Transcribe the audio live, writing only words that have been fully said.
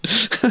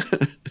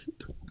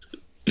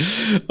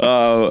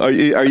Are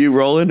you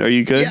rolling? Are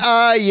you good?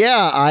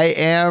 Yeah, I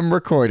am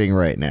recording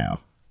right now.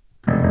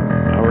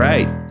 All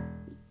right.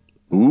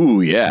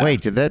 Ooh, yeah.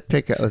 Wait, did that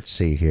pick up? Let's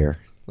see here.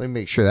 Let me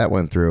make sure that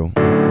went through.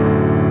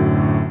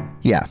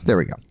 Yeah, there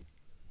we go.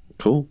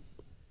 Cool.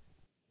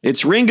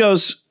 It's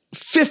Ringo's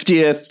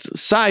 50th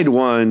side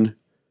one.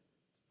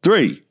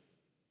 3,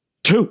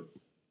 2,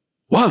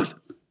 1.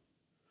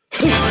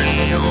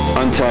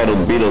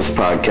 Untitled Beatles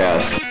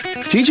podcast.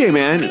 TJ,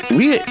 man,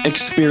 we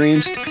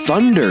experienced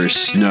thunder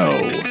snow.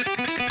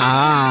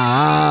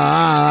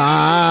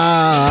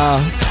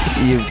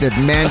 The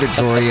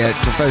mandatory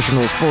at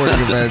professional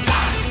sporting events.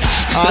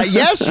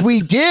 Yes,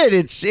 we did.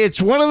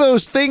 It's one of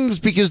those things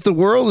because the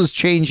world is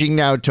changing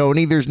now,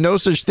 Tony. There's no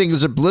such thing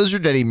as a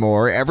blizzard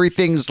anymore.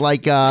 Everything's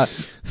like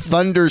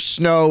thunder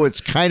snow.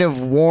 It's kind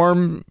of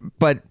warm,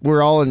 but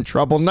we're all in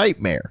trouble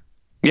nightmare.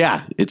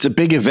 Yeah, it's a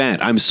big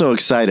event. I'm so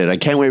excited. I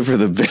can't wait for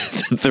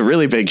the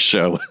really big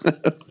show.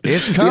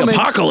 It's coming. The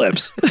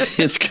apocalypse.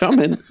 It's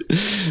coming.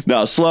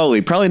 No,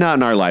 slowly. Probably not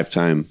in our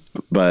lifetime.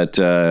 But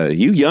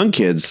you young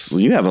kids,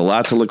 you have a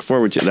lot to look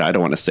forward to. No, I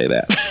don't want to say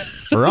that.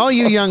 For all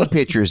you young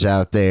pitchers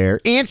out there,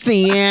 it's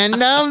the end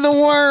of the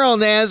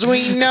world as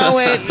we know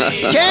it.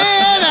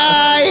 Can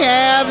I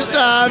have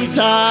some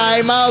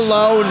time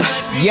alone?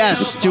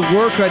 Yes, to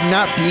work on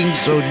not being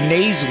so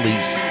nasally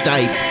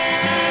stipe.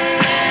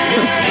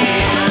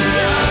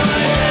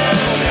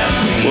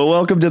 Well,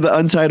 welcome to the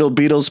Untitled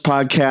Beatles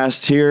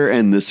podcast here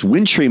in this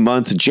wintry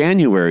month,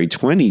 January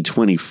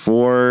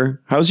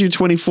 2024. How's your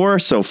 24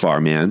 so far,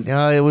 man?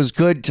 It was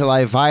good till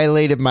I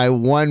violated my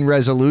one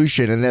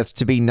resolution, and that's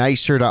to be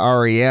nicer to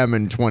REM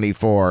in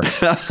 24.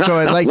 So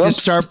I'd like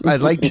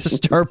to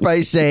start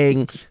by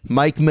saying,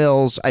 Mike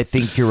Mills, I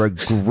think you're a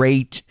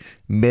great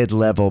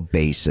mid-level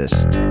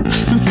bassist.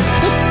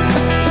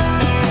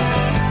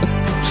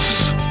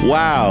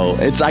 Wow.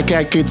 It's like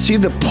I could see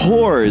the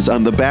pores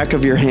on the back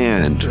of your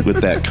hand with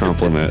that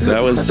compliment.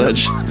 That was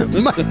such...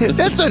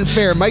 That's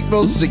unfair. Mike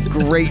Mills is a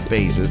great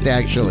bassist,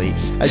 actually.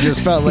 I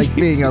just felt like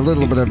being a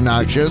little bit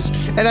obnoxious,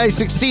 and I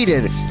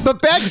succeeded.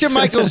 But back to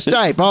Michael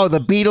Stipe. Oh,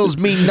 the Beatles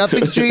mean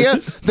nothing to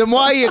you? Then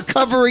why are you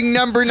covering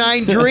Number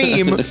 9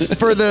 Dream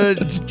for the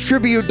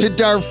tribute to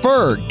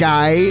Darfur,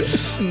 guy?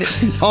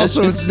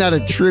 Also, it's not a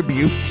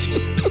tribute.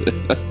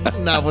 It's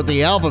not what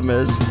the album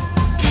is.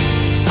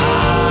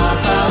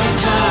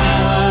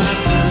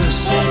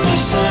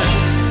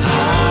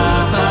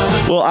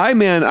 Well, I've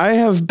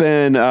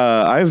been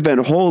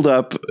holed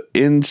up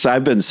inside.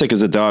 I've been sick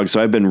as a dog,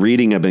 so I've been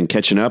reading. I've been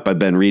catching up.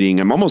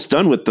 I'm almost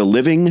done with the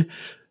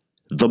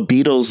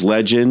Beatles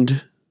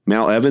legend,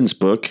 Mal Evans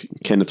book,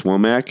 Kenneth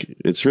Womack.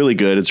 It's really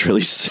good. It's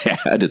really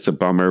sad. It's a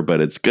bummer,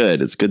 but it's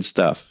good. It's good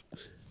stuff.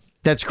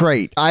 That's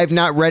great. I've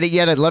not read it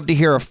yet. I'd love to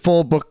hear a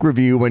full book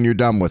review when you're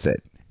done with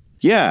it.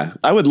 Yeah,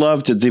 I would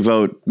love to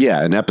devote,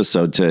 an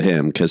episode to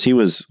him because he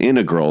was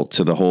integral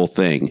to the whole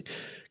thing.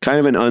 Kind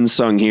of an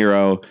unsung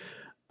hero.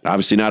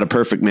 Obviously not a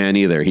perfect man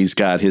either. He's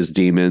got his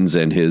demons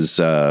and his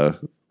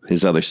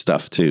other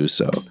stuff too.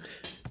 So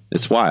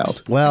it's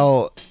wild.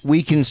 Well,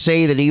 we can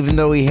say that even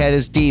though he had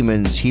his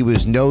demons, he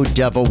was no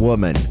devil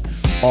woman.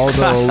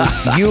 Although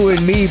you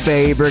and me,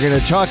 babe, are going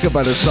to talk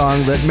about a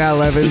song that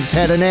Mal Evans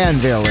had an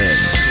anvil in.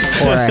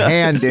 Or a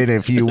hand in,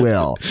 if you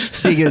will.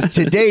 Because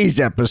today's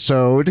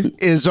episode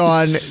is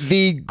on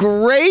the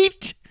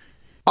great,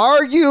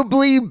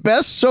 arguably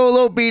best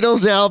solo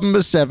Beatles album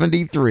of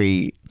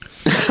 73.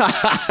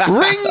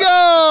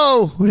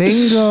 Ringo!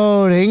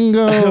 Ringo,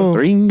 Ringo.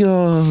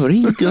 Ringo,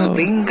 Ringo.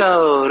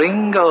 Ringo,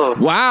 Ringo.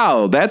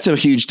 Wow, that's a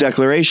huge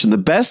declaration. The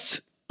best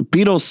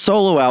Beatles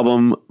solo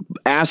album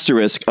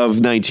asterisk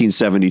of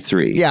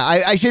 1973. Yeah,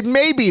 I said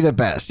maybe the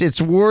best.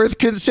 It's worth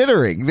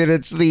considering that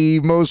it's the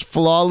most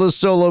flawless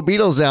solo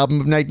Beatles album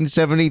of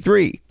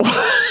 1973.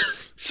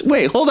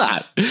 Wait, hold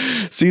on.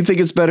 So you think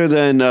it's better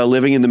than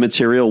Living in the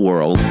Material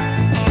World?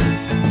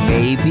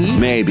 Maybe.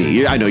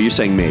 Maybe. I know you're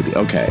saying maybe.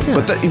 Okay.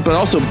 Yeah. But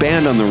also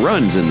Band on the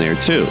Run's in there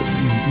too.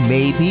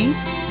 Maybe.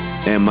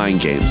 And Mind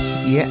Games.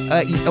 Yeah.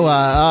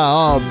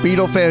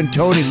 Beatle fan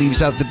Tony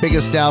leaves out the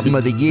biggest album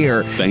of the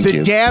year. Thank you.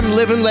 The damn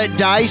Live and Let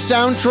Die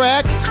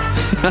soundtrack.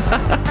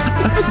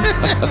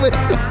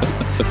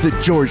 The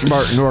George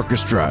Martin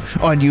Orchestra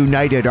on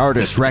United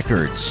Artists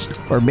Records.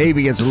 Or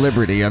maybe it's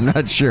Liberty. I'm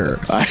not sure.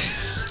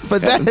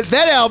 But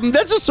that album,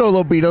 that's a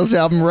solo Beatles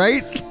album,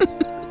 right?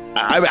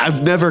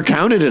 I've never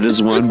counted it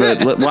as one,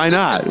 but why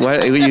not?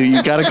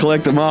 You got to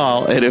collect them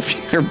all. And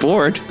if you're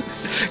bored,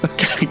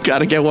 got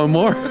to get one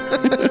more.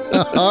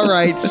 All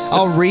right.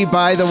 I'll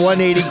rebuy the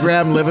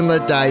 180-gram Live and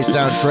Let Die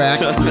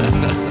soundtrack.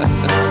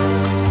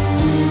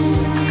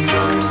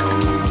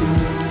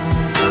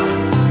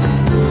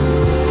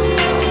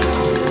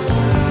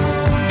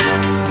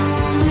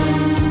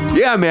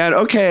 Yeah, man.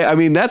 Okay. I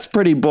mean, that's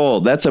pretty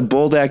bold. That's a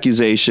bold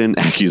accusation.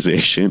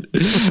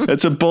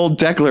 That's a bold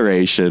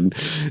declaration.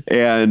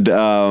 And,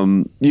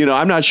 I'm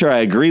not sure I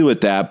agree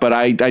with that, but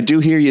I do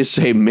hear you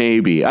say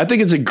maybe. I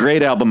think it's a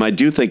great album. I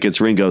do think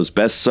it's Ringo's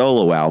best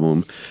solo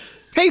album.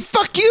 Hey,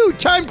 fuck you!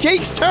 Time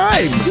takes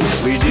time!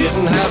 We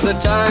didn't have the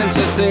time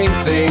to think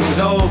things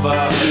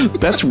over.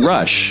 That's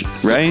Rush,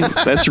 right?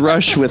 That's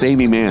Rush with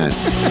Amy Mann.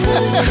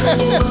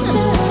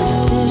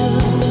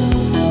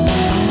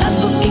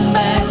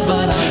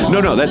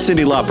 No, that's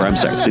Cyndi Lauper. I'm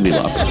sorry, Cyndi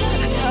Lauper.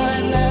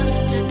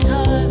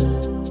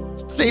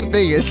 Same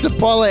thing. It's the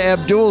Paula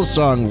Abdul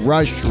song,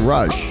 Rush,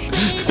 Rush.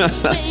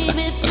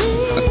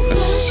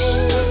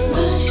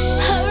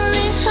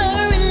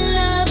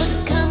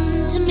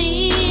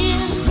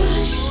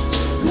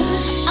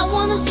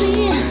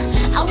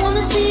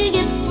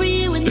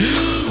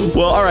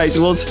 Well, all right.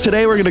 Well,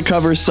 today we're going to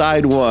cover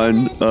side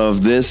one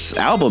of this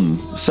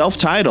album,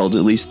 self-titled,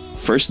 at least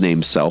first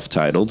name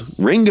self-titled,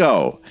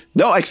 Ringo.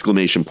 No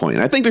exclamation point.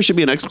 I think there should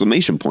be an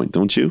exclamation point,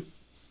 don't you?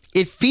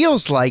 It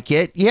feels like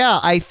it. Yeah,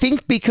 I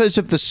think because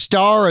of the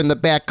star in the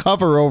back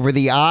cover over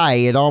the eye,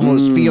 it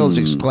almost feels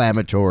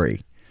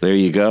exclamatory. There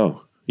you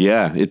go.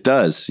 Yeah, it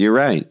does. You're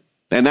right.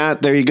 And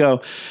there you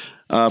go.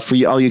 For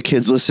all you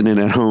kids listening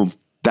at home,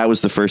 that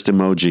was the first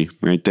emoji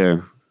right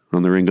there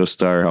on the Ringo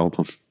Starr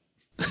album.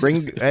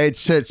 It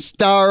said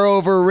Starr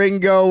over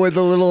Ringo with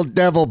a little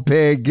devil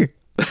pig.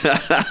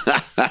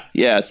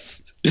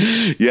 Yes.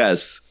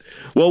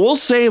 Well, we'll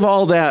save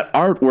all that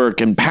artwork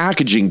and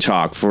packaging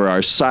talk for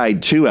our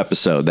side 2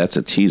 episode. That's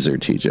a teaser,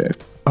 TJ.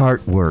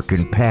 Artwork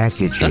and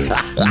packaging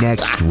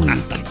next week.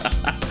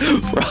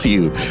 For all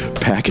you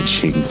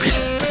packaging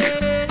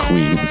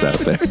queens out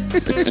there.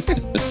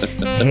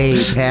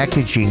 Hey,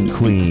 packaging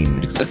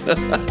queen.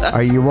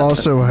 Are you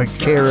also a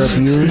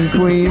Caribbean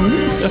queen?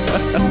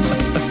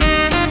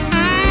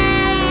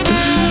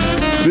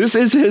 This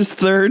is his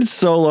third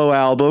solo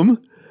album.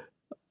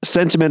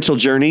 Sentimental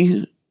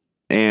Journey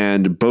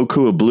and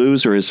Boku of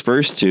Blues are his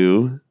first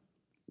two,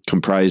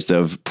 comprised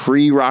of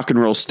pre-rock and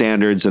roll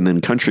standards and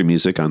then country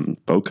music on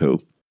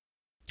Boku.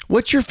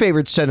 What's your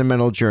favorite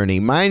Sentimental Journey?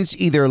 Mine's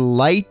either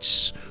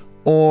Lights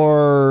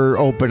or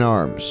Open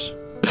Arms.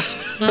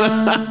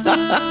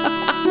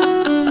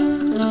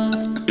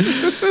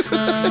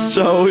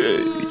 So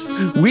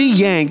we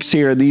Yanks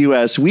here in the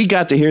U.S., we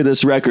got to hear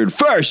this record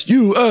first.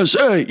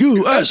 USA.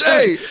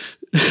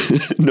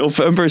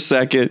 November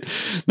 2nd,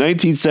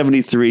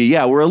 1973.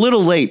 Yeah, we're a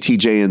little late,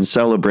 TJ, in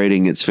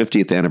celebrating its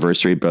 50th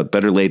anniversary, but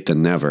better late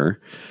than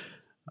never.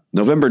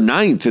 November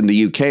 9th in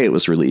the UK it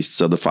was released,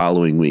 so the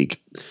following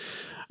week.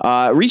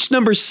 Reached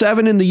number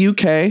 7 in the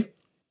UK,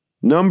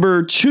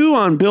 number 2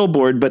 on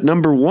Billboard, but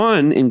number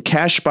 1 in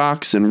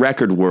Cashbox and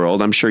Record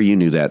World. I'm sure you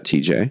knew that,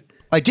 TJ.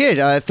 I did.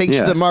 Thanks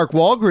to the Mark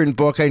Wahlgren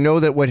book, I know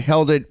that what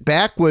held it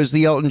back was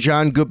the Elton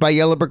John Goodbye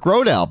Yellow Brick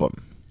Road album.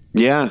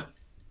 Yeah.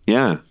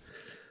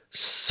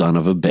 Son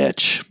of a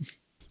bitch.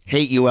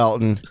 Hate you,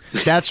 Elton.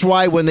 That's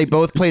why when they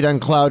both played on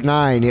Cloud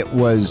 9, it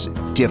was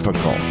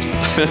difficult.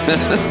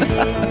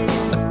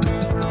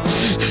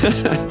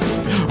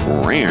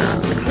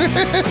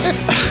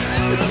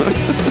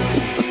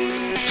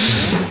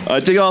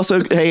 I think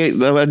also, hey,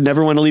 I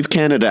never want to leave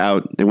Canada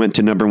out. It went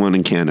to number 1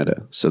 in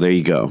Canada. So there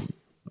you go.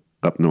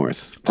 Up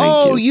north.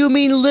 Thank you. You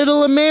mean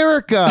Little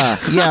America.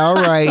 Yeah, all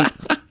right.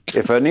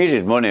 If I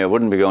needed money, I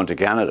wouldn't be going to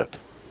Canada.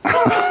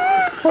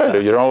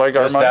 Well, you don't like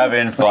our Just money?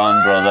 having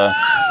fun, brother.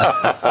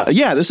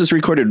 Yeah, this is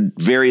recorded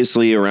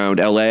variously around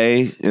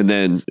LA and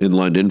then in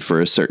London for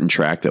a certain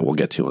track that we'll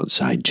get to on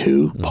side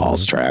 2,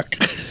 Paul's track,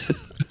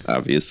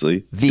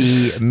 obviously.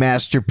 The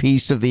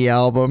masterpiece of the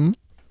album.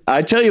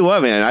 I tell you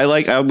what, man, I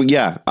like. I'm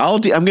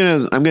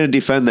gonna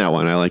defend that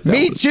one. I like that.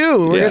 Me one.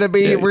 too. We're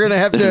gonna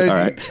have to. All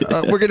right.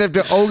 We're gonna have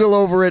to ogle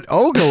over it.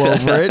 Oogle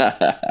over it.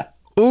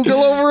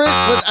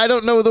 I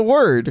don't know the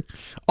word.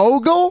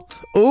 Ogle.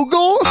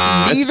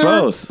 Neither. It's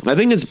both. I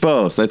think it's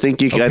both. I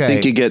think you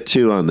get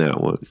 2 on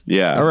that one.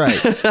 Yeah. All right.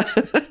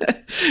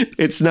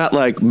 It's not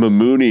like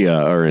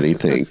Mamunia or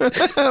anything.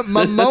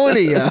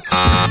 Mammonia.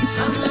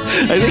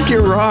 I think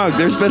you're wrong.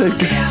 There's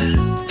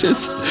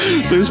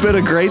been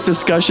a great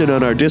discussion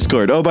on our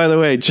Discord. Oh, by the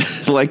way,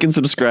 like and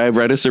subscribe,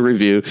 write us a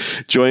review,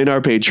 join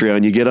our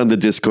Patreon. You get on the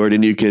Discord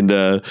and you can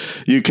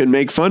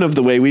make fun of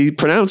the way we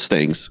pronounce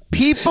things.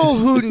 People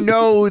who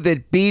know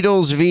that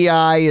Beatles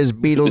VI is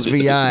Beatles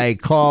VI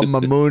call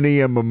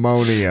Mammonia.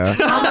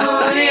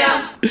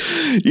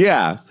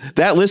 Yeah,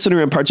 that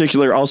listener in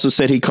particular also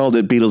said he called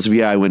it Beatles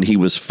VI when he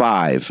was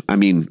 5. I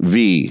mean,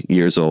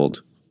 years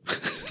old.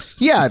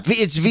 Yeah,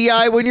 it's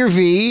VI when you're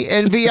V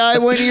and VI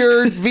when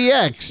you're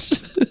VX.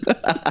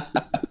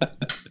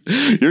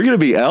 You're going to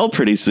be L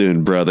pretty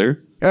soon,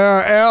 brother.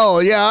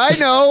 L, yeah, I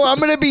know. I'm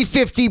going to be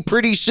 50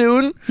 pretty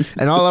soon.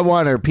 And all I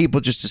want are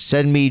people just to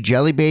send me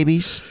jelly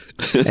babies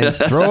and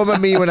throw them at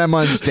me when I'm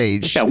on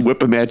stage. Yeah, whip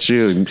them at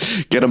you and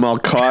get them all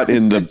caught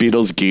in the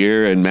Beatles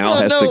gear, and Mal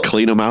has to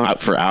clean them out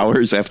for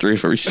hours after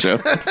every show.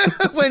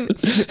 When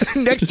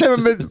next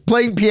time I'm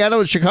playing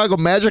piano at Chicago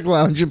Magic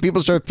Lounge and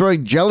people start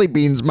throwing jelly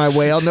beans my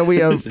way, I'll know we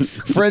have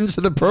friends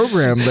of the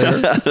program there.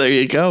 There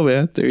you go,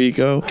 man. There you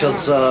go.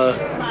 Because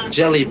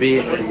jelly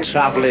bean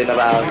travelling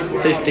about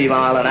 50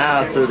 mile an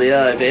hour through the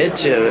air, if it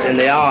hits you in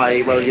the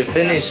eye, well, you're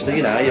finished,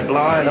 you're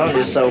blind, aren't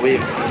you? So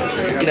we've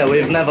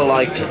we've never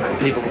liked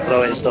people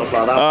throwing stuff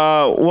like that.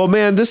 Well,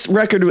 man, this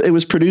record, it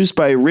was produced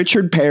by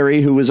Richard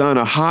Perry, who was on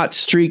a hot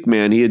streak,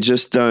 man. He had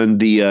just done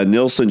the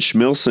Nilsson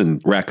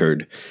Schmilsson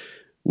record,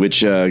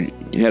 which had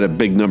a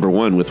big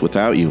 #1 with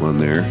Without You on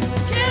there.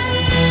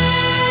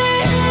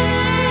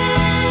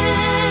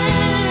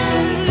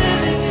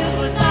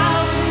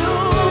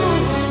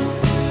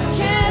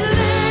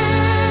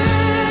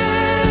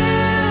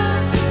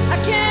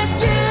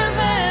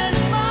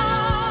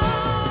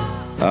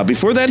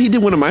 Before that, he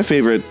did one of my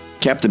favorite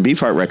Captain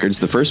Beefheart records,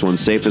 the first one,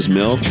 Safe as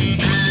Milk.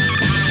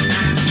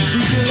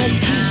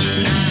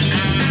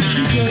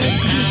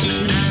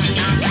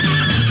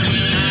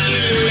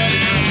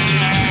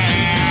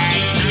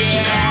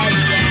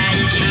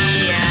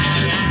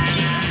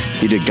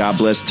 He did God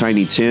Bless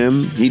Tiny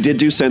Tim. He did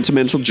do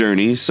Sentimental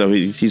Journey, so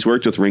he's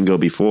worked with Ringo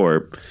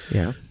before.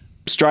 Yeah.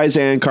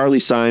 Streisand, Carly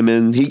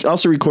Simon. He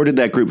also recorded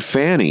that group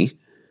Fanny,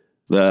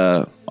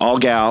 the All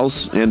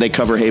Gals, and they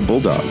cover Hey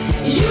Bulldog.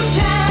 You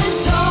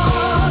can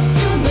talk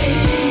to me.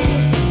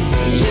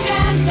 You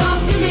can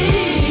talk to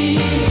me.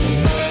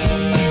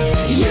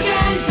 You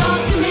can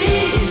talk to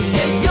me.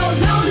 If you're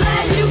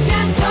lonely, you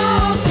can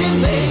talk to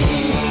me.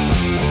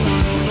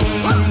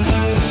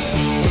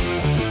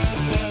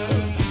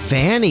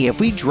 Fanny, have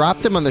we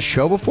dropped them on the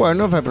show before? I don't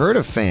know if I've heard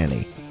of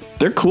Fanny.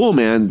 They're cool,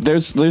 man.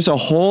 There's a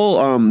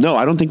whole, no,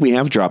 I don't think we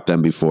have dropped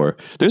them before.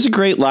 There's a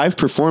great live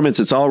performance.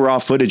 It's all raw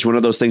footage. One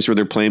of those things where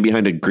they're playing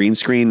behind a green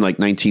screen, like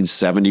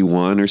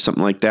 1971 or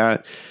something like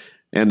that.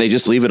 And they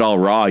just leave it all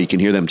raw. You can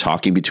hear them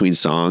talking between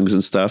songs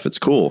and stuff. It's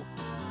cool.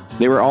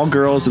 They were all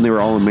girls and they were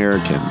all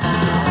American.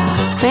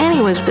 Fanny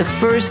was the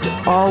first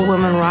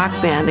all-women rock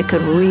band that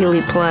could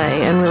really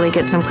play and really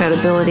get some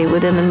credibility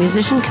within the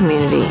musician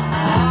community.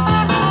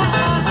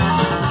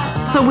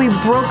 So we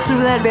broke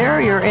through that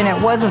barrier, and it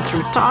wasn't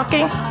through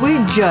talking. We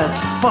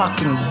just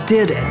fucking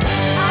did it.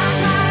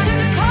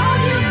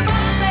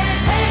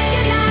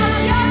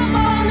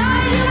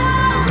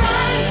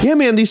 Yeah,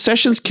 man, these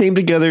sessions came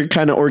together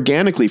kind of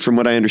organically from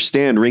what I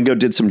understand. Ringo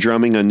did some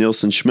drumming on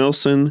Nilsson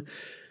Schmilsson,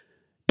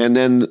 and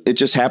then it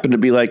just happened to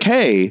be like,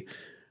 hey,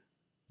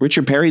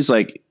 Richard Perry's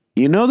like,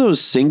 you know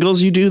those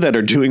singles you do that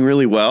are doing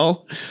really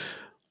well?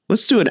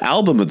 Let's do an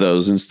album of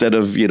those instead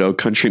of,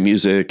 country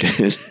music.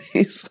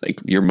 He's like,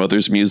 your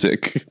mother's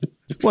music.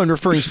 Well, and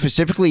referring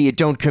specifically to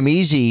Don't Come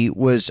Easy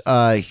was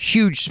a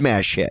huge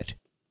smash hit.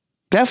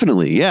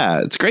 Definitely, yeah.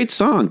 It's a great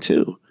song,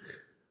 too.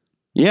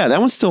 Yeah, that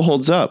one still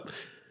holds up.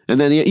 And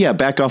then, yeah,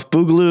 Back Off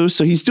Boogaloo.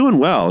 So he's doing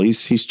well.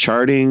 He's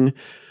charting.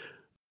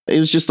 It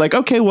was just like,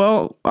 okay,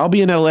 well, I'll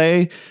be in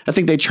L.A. I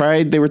think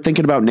they were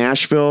thinking about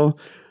Nashville.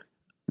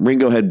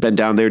 Ringo had been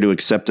down there to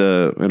accept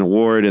an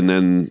award, and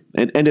then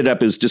it ended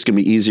up it was just going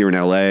to be easier in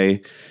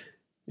L.A.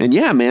 And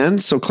yeah, man,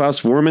 so Klaus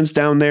Voormann's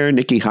down there,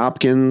 Nicky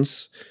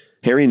Hopkins,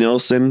 Harry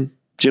Nilsson,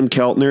 Jim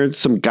Keltner,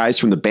 some guys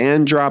from the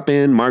band drop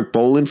in. Mark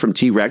Bolan from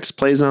T-Rex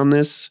plays on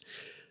this.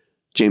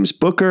 James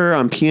Booker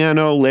on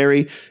piano.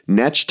 Larry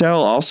Nechtel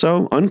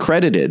also,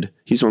 uncredited.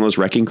 He's one of those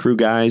Wrecking Crew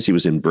guys. He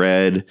was in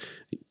Bread,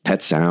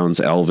 Pet Sounds,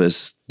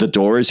 Elvis, The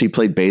Doors. He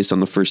played bass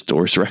on the first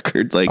Doors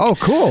record. Like, oh,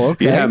 cool.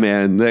 Okay. Yeah,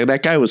 man.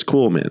 That guy was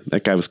cool, man.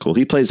 That guy was cool.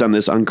 He plays on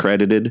this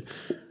uncredited.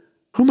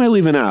 Who am I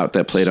leaving out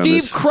that played on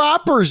this? Steve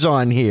Cropper's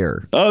on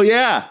here. Oh,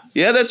 yeah.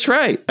 Yeah, that's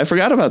right. I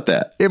forgot about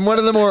that. In one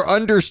of the more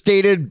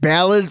understated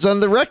ballads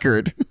on the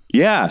record.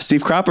 Yeah,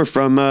 Steve Cropper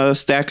from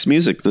Stax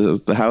Music,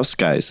 the house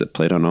guys that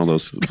played on all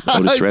those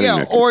Otis Redding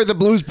records. Or the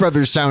Blues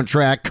Brothers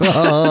soundtrack.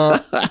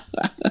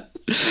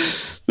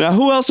 Now,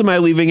 who else am I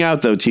leaving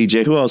out, though,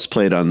 TJ? Who else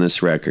played on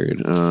this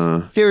record?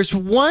 There's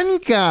one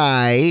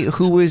guy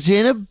who was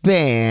in a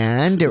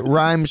band. It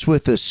rhymes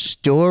with a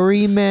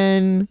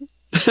Storyman.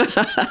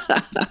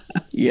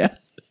 Yeah.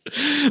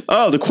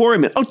 Oh, the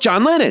Quarrymen. Oh,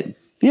 John Lennon.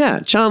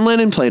 Yeah, John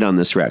Lennon played on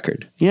this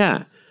record.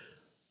 Yeah.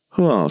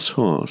 Who else?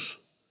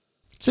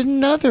 It's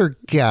another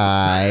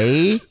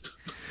guy.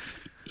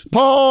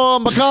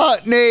 Paul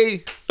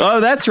McCartney. Oh,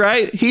 that's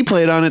right. He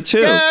played on it,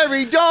 too.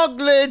 Gary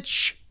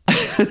Douglas.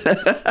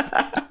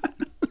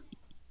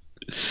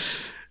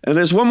 And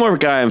there's one more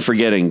guy I'm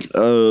forgetting.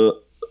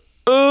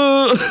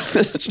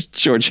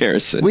 George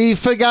Harrison. We've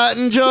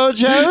forgotten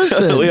George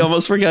Harrison. We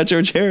almost forgot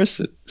George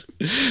Harrison.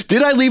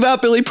 Did I leave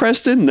out Billy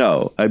Preston?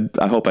 No.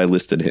 I hope I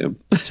listed him.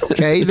 It's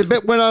okay. The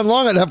bit went on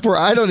long enough where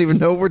I don't even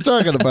know what we're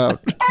talking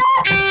about.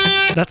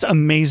 That's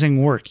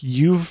amazing work.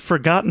 You've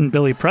forgotten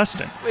Billy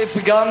Preston. We've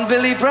forgotten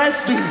Billy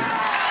Preston.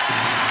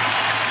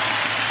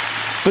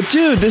 But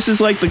dude, this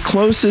is like the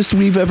closest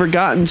we've ever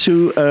gotten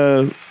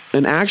to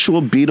an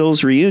actual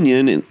Beatles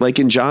reunion,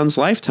 in John's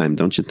lifetime,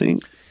 don't you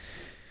think?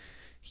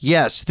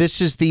 Yes, this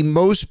is the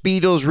most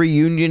Beatles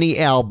reunion-y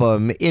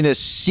album in a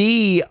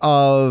sea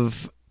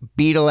of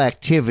Beatle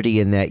activity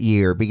in that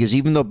year, because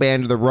even though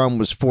Band of the Rum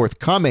was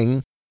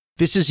forthcoming,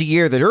 this is a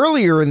year that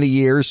earlier in the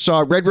year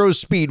saw Red Rose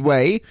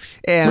Speedway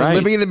and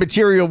Living in the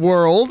Material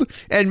World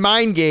and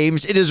Mind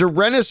Games. It is a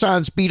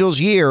Renaissance Beatles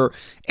year,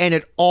 and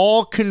it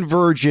all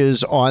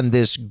converges on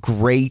this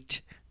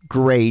great,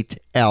 great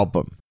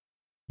album.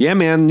 Yeah,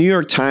 man. New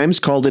York Times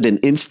called it an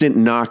instant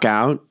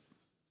knockout.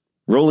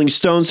 Rolling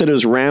Stone said it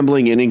was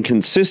rambling and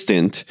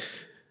inconsistent,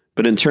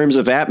 but in terms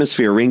of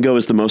atmosphere, Ringo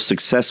is the most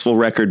successful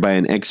record by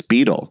an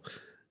ex-Beatle.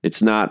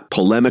 It's not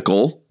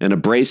polemical and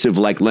abrasive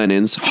like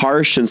Lennon's,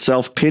 harsh and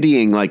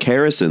self-pitying like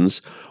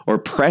Harrison's, or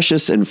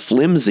precious and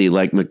flimsy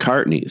like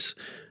McCartney's,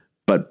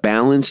 but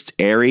balanced,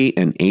 airy,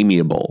 and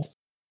amiable.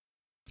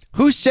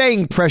 Who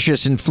sang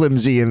Precious and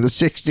Flimsy in the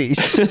 60s?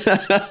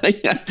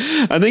 Yeah.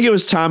 I think it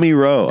was Tommy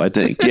Rowe, I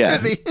think.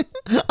 Yeah.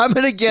 I'm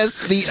going to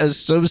guess The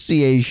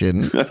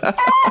Association.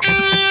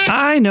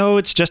 I know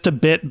it's just a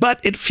bit, but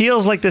it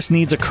feels like this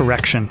needs a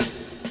correction.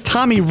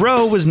 Tommy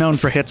Rowe was known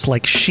for hits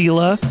like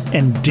Sheila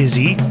and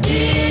Dizzy.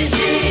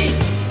 Dizzy,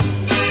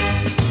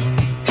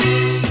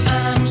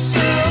 I'm so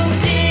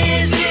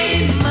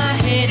dizzy, my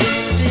head is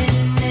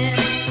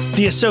spinning.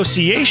 The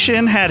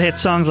Association had hit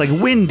songs like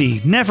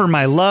Windy, Never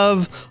My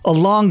Love,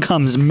 Along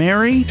Comes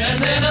Mary.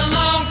 And then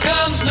along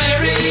comes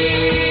Mary,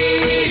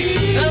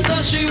 and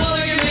does she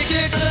wanna give me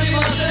kicks? And he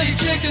wants to eat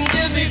chicken,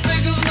 give me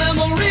pickles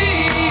memory.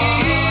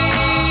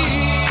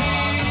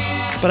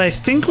 But I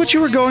think what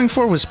you were going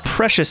for was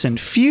Precious and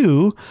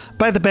Few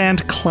by the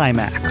band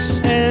Climax.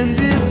 And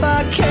if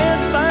I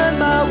can't find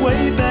my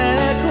way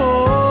back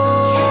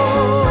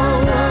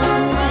home,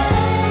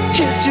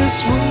 it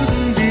just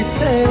wouldn't be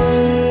fair.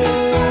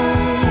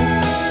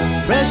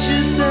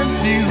 Precious and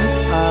few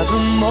are the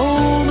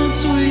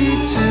moments we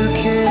two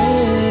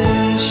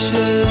can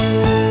share.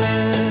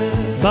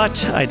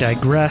 But I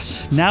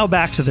digress. Now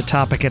back to the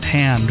topic at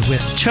hand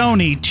with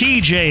Tony,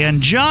 TJ,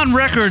 and John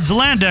Records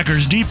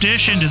Landecker's deep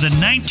dish into the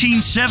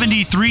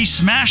 1973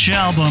 smash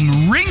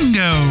album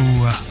Ringo.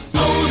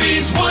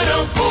 Oldies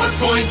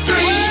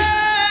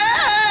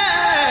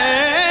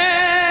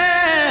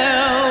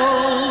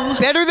 104.3.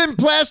 Better than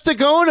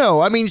Plastic Ono.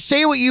 I mean,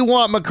 say what you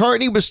want.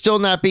 McCartney was still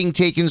not being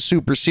taken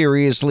super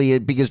seriously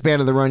because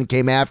Band of the Run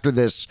came after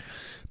this.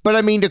 But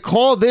I mean, to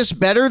call this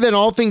better than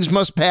All Things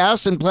Must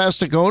Pass and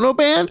Plastic Ono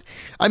Band?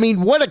 I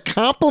mean, what a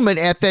compliment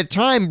at that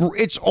time.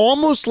 It's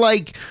almost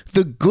like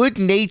the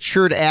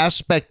good-natured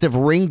aspect of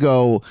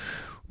Ringo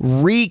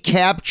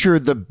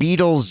recaptured the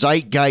Beatles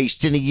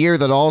zeitgeist in a year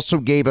that also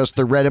gave us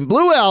the Red and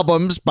Blue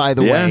albums, by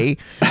the way.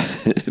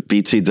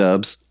 BT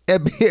Dubs.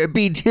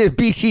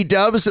 BT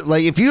Dubs.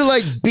 Like, if you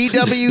like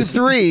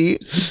BW3...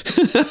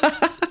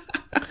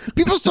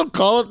 People still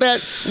call it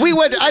that.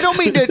 I don't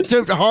mean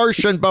to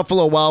harsh on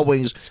Buffalo Wild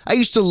Wings. I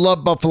used to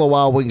love Buffalo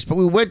Wild Wings, but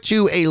we went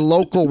to a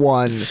local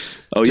one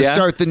to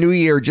start the new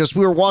year.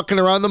 We were walking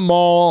around the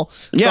mall.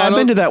 Yeah, I've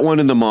been to that one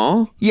in the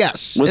mall.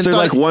 Yes. Was there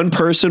like one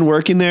person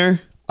working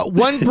there?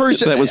 One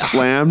person. That was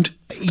slammed?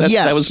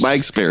 Yes. That was my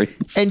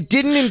experience. And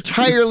didn't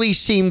entirely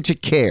seem to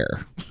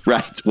care.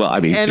 Right. Well, I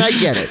mean. And I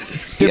get it.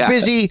 They're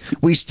busy.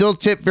 We still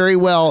tip very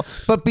well.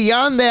 But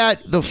beyond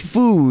that, the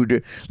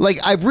food, like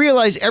I've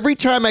realized every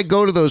time I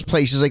go to those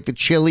places, like the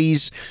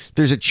Chili's,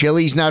 there's a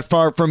Chili's not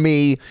far from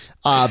me,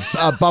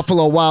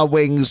 Buffalo Wild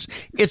Wings.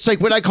 It's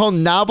like what I call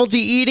novelty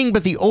eating.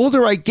 But the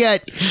older I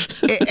get,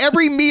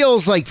 every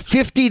meal's like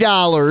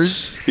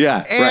 $50.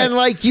 Yeah. And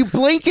like you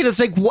blink and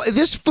it's like,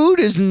 this food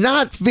is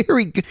not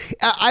very good.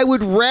 I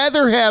would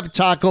rather have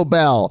Taco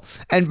Bell.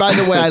 And by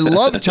the way, I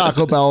love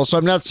Taco Bell, so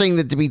I'm not saying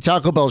that to be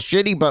Taco Bell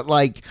shitty, but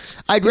like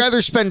I'd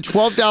rather spend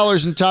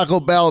 $12 in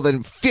Taco Bell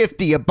than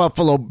 $50 at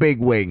Buffalo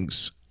Big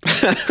Wings.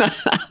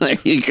 There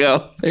you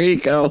go.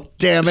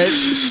 Damn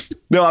it.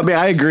 No, I mean,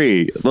 I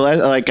agree.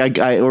 Like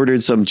I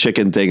ordered some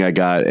chicken thing I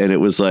got, and it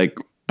was like,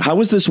 how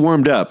was this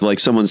warmed up? Like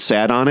someone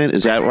sat on it?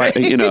 Is that right?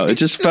 You know, it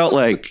just felt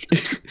like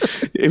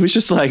it was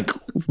just like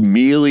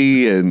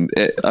mealy and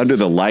under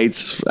the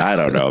lights. I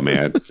don't know,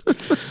 man.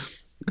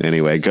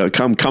 Anyway,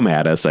 come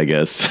at us, I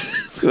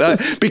guess.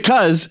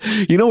 Because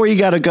you know where you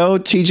got to go,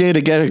 TJ,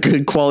 to get a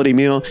good quality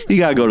meal? You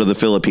got to go to the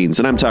Philippines.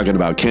 And I'm talking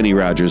about Kenny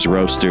Rogers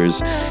Roasters.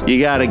 You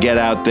got to get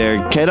out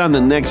there, get on the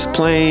next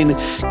plane.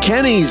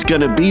 Kenny's going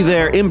to be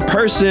there in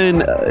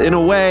person,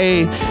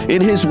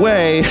 in his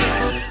way,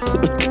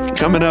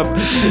 coming up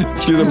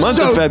through the month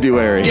of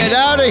February. Get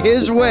out of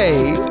his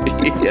way.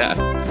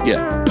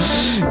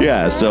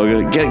 Yeah,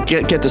 so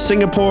get to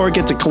Singapore,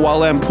 get to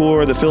Kuala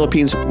Lumpur, the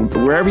Philippines,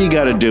 wherever you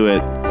got to do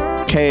it.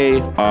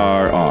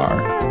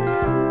 KRR.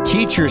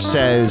 Teacher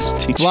says,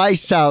 fly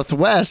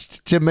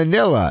southwest to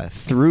Manila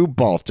through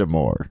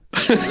Baltimore.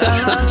 Teacher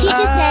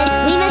says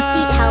we must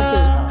eat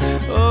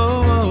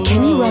healthy.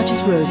 Kenny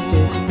Rogers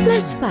Roasters.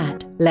 Less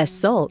fat, less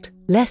salt,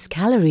 less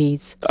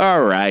calories.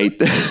 All right.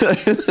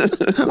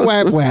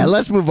 Well,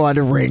 let's move on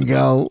to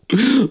Ringo.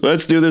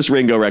 Let's do this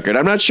Ringo record.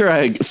 I'm not sure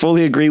I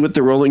fully agree with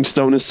the Rolling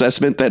Stone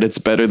assessment that it's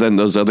better than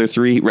those other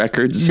three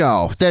records.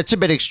 No, that's a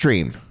bit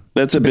extreme.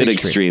 That's a bit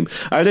extreme.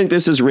 I think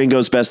this is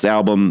Ringo's best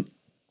album.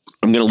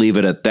 I'm going to leave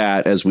it at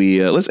that as we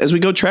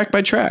go track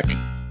by track.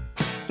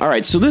 All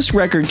right, so this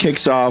record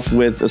kicks off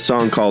with a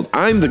song called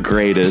I'm the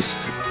Greatest.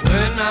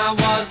 When I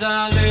was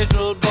a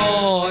little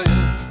boy,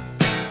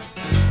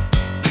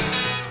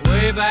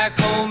 way back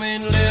home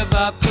in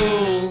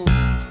Liverpool,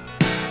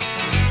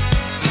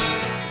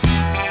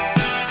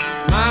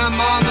 my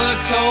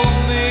mama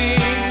told me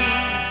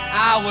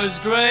I was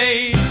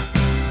great.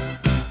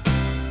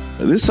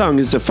 This song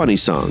is a funny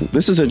song.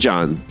 This is a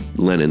John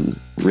Lennon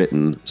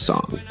written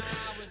song.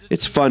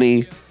 It's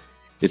funny.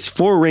 It's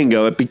for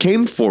Ringo. It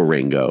became for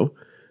Ringo.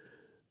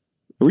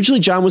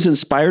 Originally, John was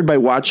inspired by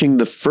watching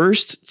the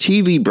first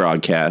TV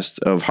broadcast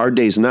of Hard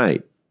Day's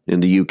Night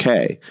in the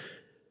UK.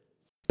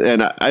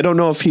 And I don't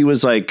know if he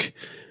was like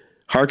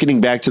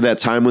hearkening back to that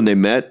time when they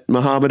met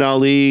Muhammad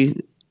Ali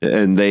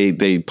and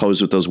they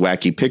posed with those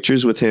wacky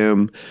pictures with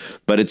him,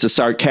 but it's a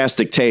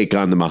sarcastic take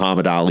on the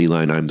Muhammad Ali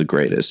line, "I'm the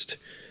greatest."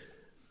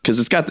 Because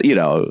it's got,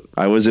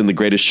 I was in the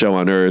greatest show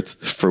on earth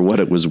for what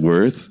it was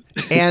worth.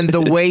 And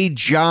the way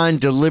John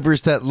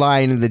delivers that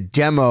line in the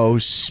demo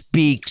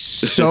speaks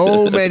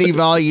so many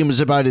volumes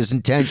about his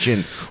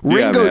intention.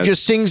 Ringo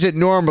just sings it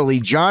normally.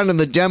 John in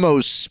the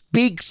demo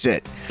speaks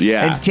it.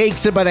 Yeah. And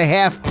takes about a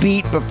half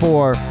beat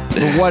before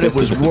for what it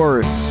was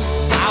worth.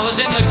 I was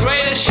in the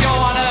greatest show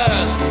on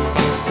earth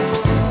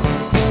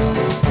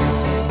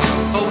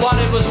for what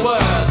it was worth.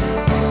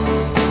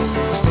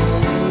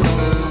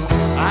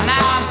 And now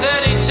I'm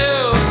 32,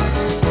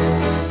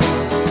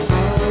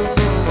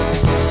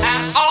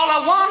 and all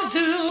I want to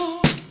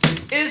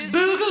do is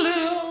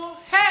boogaloo.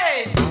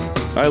 Hey!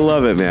 I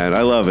love it, man.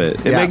 I love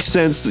it. It makes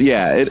sense.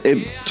 Yeah,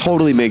 it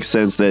totally makes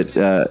sense that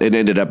it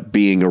ended up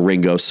being a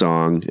Ringo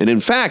song. And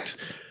in fact,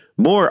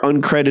 more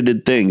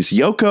uncredited things.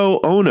 Yoko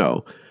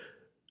Ono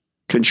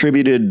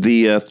contributed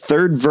the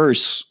third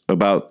verse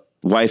about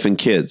wife and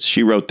kids.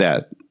 She wrote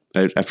that.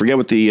 I forget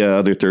what the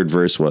other third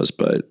verse was,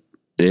 but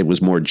it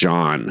was more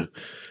John.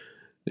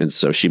 And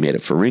so she made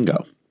it for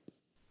Ringo.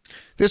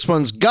 This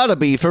one's gotta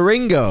be for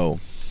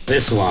Ringo.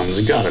 This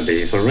one's gotta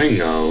be for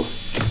Ringo.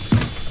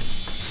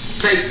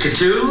 Take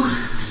two.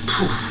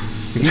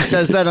 He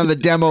says that on the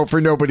demo for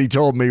Nobody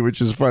Told Me,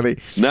 which is funny.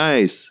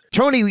 Nice.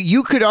 Tony,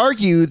 you could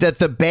argue that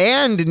the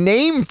band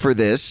name for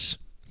this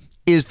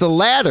is The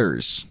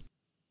Ladders.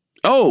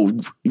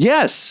 Oh,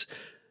 yes.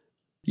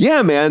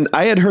 Yeah, man.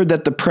 I had heard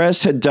that the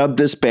press had dubbed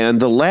this band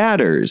The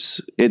Ladders.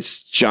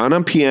 It's John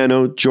on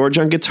piano, George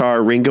on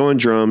guitar, Ringo on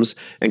drums,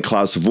 and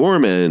Klaus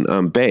Voormann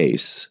on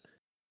bass.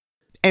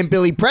 And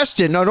Billy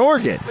Preston on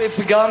organ. We've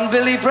forgotten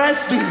Billy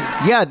Preston.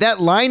 Yeah, that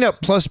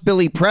lineup plus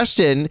Billy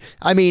Preston.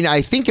 I mean,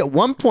 I think at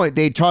one point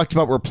they talked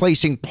about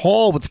replacing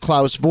Paul with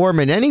Klaus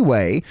Voormann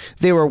anyway.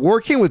 They were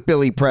working with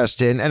Billy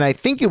Preston, and I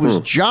think it was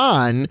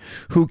John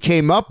who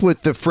came up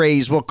with the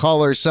phrase, "We'll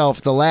call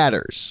ourselves The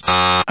Ladders."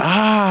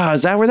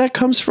 Is that where that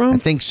comes from? I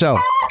think so.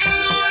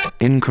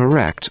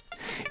 Incorrect.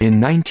 In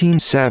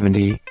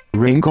 1970,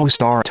 Ringo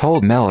Starr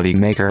told Melody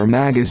Maker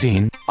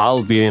magazine,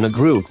 "I'll be in a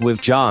group with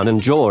John and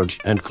George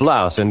and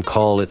Klaus and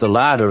call it The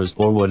Ladders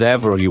or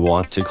whatever you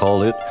want to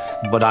call it,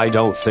 but I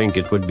don't think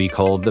it would be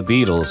called The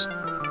Beatles."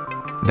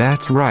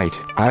 "That's right,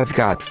 I've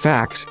got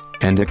facts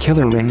and a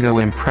killer Ringo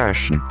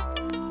impression."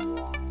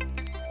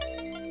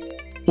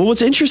 Well,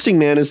 what's interesting,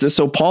 man, is this.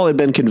 So Paul had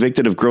been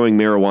convicted of growing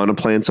marijuana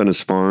plants on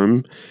his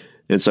farm,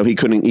 and so he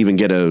couldn't even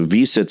get a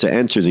visa to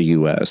enter the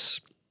U.S.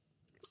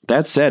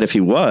 That said, if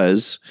he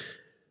was,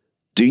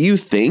 do you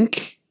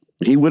think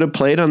he would have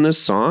played on this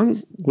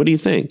song? What do you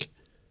think?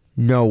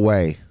 No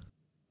way.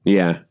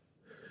 Yeah,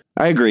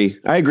 I agree.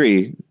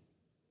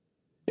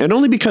 And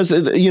only because,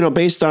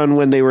 based on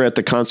when they were at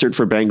the concert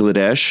for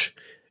Bangladesh,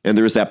 and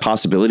there was that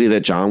possibility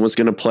that John was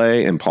going to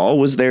play, and Paul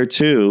was there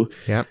too.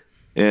 Yeah.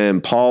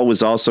 And Paul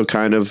was also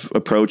kind of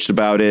approached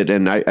about it.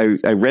 And I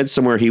read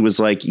somewhere he was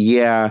like,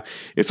 yeah,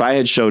 if I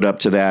had showed up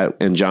to that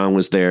and John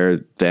was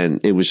there, then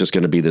it was just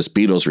going to be this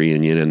Beatles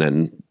reunion. And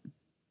then,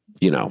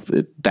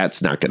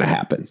 that's not going to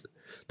happen.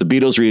 The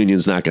Beatles reunion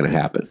is not going to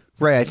happen.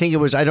 Right. I think it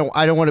was, I don't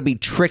want to be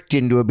tricked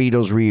into a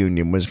Beatles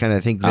reunion was kind of,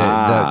 I think,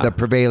 the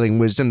prevailing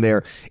wisdom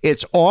there.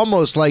 It's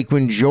almost like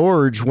when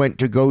George went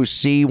to go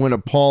see one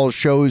of Paul's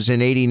shows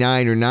in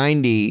 89 or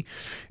 90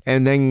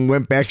 and then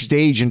went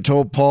backstage and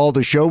told Paul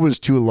the show was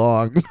too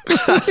long.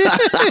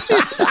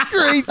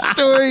 Great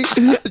story.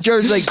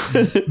 George's like,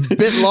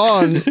 bit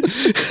long.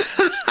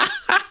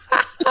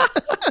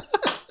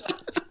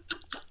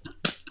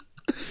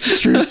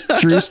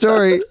 True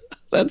story.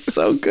 That's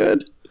so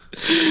good.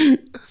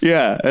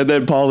 Yeah, and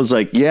then Paul was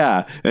like,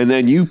 yeah, and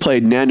then you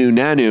played Nanu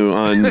Nanu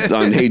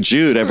on Hey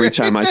Jude every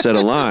time I said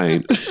a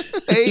line.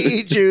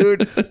 Hey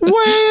Jude,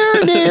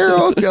 where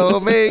Nero,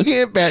 don't make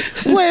it back.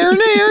 Where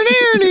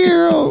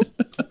Nero.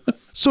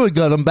 So I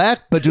got him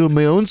back by doing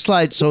my own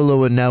slide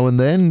solo and now and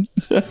then.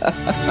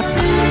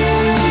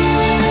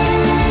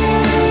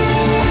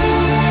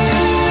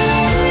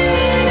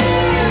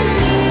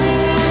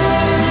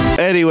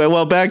 Anyway,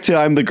 well, back to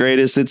I'm the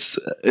Greatest.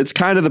 It's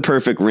kind of the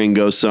perfect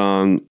Ringo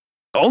song.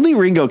 Only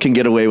Ringo can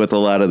get away with a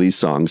lot of these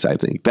songs, I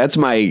think. That's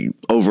my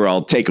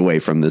overall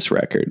takeaway from this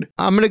record.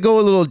 I'm going to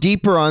go a little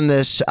deeper on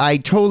this. I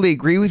totally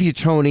agree with you,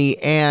 Tony.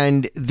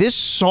 And this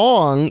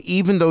song,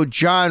 even though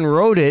John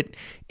wrote it,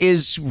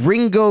 is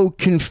Ringo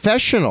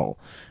confessional.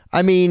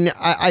 I mean,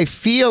 I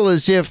feel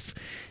as if,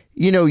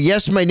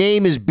 yes, my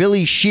name is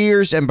Billy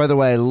Shears. And by the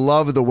way, I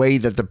love the way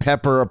that the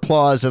pepper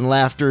applause and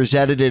laughter is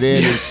edited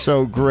in. Is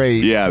so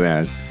great. Yeah,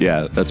 man.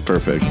 Yeah, that's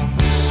perfect.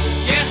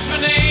 Yes,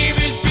 my name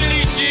is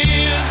Billy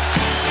Shears.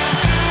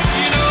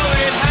 You know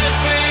it has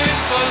been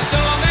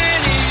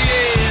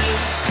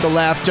the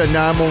laughter.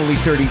 Now I'm only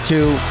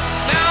 32.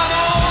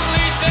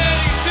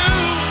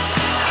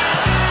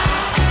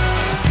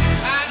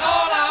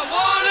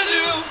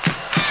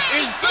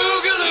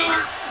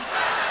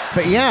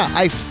 But yeah,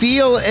 I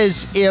feel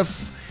as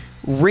if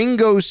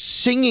Ringo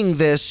singing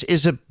this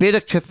is a bit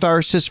of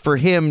catharsis for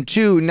him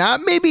too.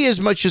 Not maybe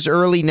as much as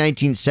early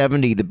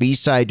 1970, the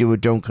B-side to it,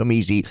 Don't Come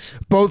Easy.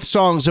 Both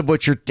songs of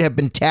which have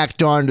been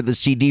tacked on to the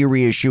CD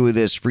reissue of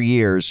this for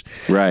years.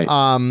 Right.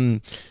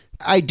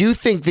 I do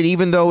think that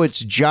even though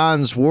it's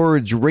John's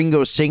words,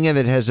 Ringo singing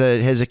that has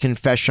a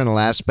confessional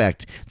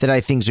aspect that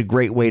I think is a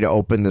great way to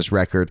open this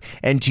record.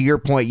 And to your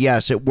point,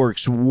 yes, it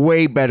works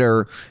way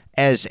better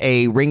as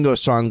a Ringo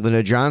song than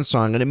a John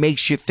song. And it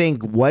makes you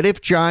think, what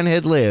if John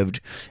had lived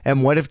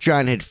and what if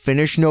John had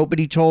finished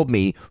Nobody Told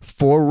Me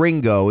for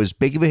Ringo, as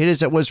big of a hit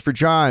as it was for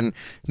John,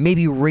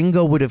 maybe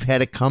Ringo would have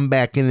had a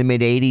comeback in the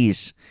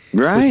mid-'80s.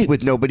 Right.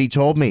 With Nobody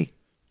Told Me.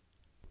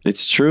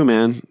 It's true,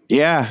 man.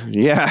 Yeah.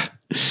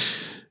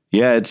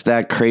 Yeah, it's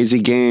that crazy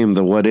game,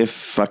 the what if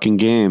fucking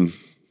game.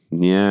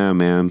 Yeah,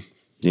 man.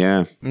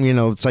 Yeah. You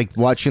know, it's like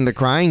watching The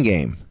Crying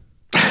Game.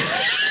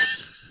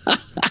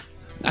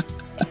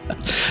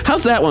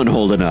 How's that one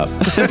holding up?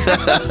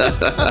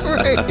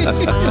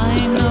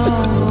 I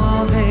know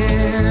all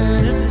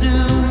there is to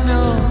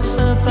know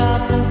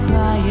about the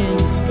crying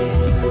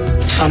game.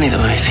 It's funny the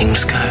way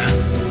things go.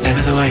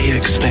 Never the way you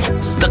expect.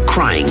 The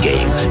Crying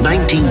Game,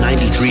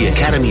 1993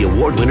 Academy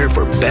Award winner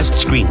for Best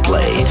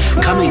Screenplay.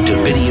 Coming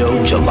to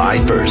video July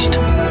 1st.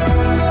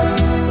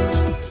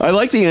 I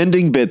like the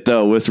ending bit,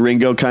 though, with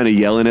Ringo kind of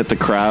yelling at the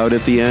crowd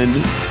at the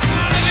end.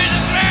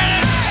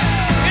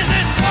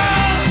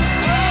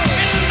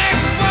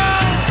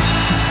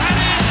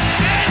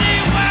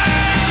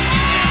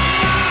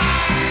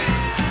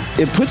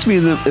 It puts me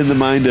in the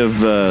mind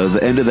of the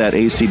end of that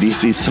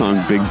AC/DC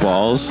song, Big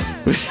Balls.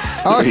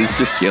 Where he's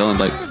just yelling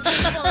like,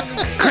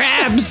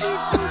 crabs!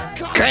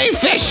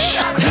 Crayfish!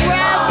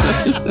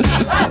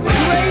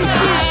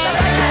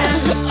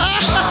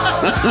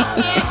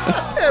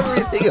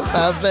 Everything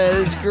about that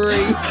is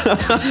great.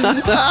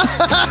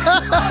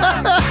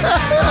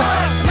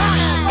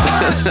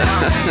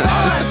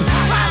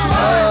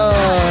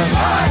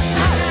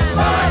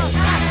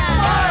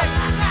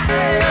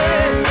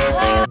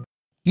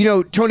 You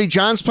know, Tony,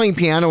 John's playing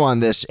piano on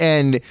this,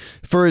 and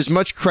for as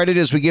much credit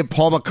as we give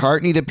Paul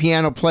McCartney, the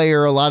piano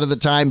player, a lot of the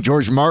time,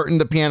 George Martin,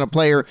 the piano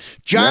player,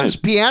 John's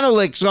piano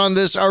licks on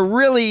this are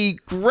really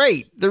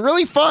great. They're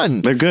really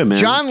fun. They're good, man.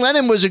 John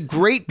Lennon was a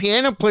great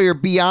piano player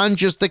beyond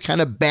just the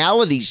kind of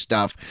ballady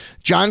stuff.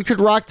 John could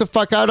rock the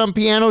fuck out on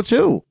piano,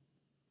 too.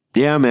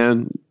 Yeah,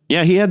 man.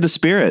 Yeah, he had the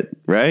spirit,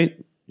 right?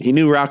 He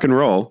knew rock and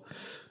roll.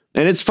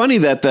 And it's funny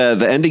that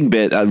the ending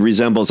bit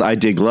resembles I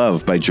Dig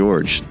Love by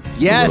George.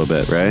 Yes. A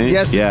little bit, right?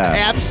 Yes, yeah.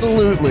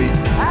 Absolutely.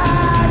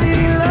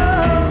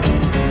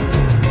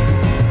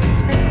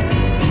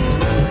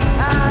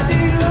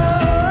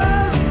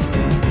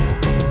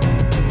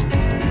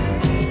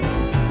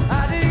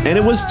 And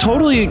it was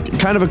totally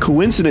kind of a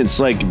coincidence.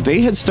 Like,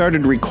 they had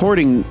started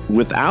recording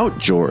without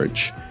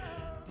George.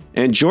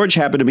 And George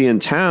happened to be in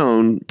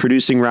town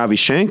producing Ravi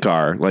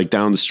Shankar, like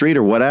down the street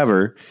or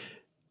whatever.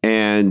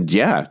 And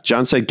yeah,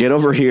 John said, get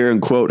over here and,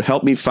 quote,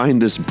 help me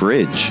find this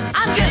bridge.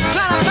 I'm just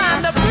trying to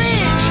find the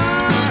bridge.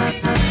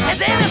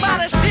 Has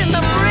anybody seen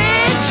the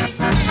bridge?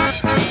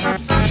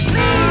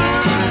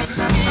 Please.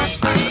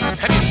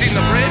 Have you seen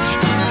the bridge?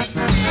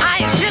 I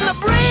ain't seen the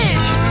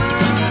bridge.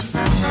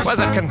 Where's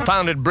that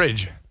confounded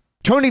bridge?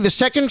 Tony, the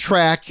second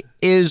track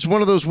is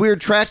one of those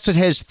weird tracks that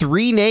has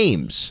three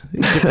names.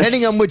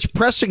 Depending on which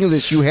pressing of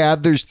this you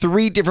have, there's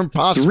three different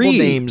possible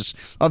names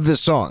of this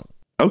song.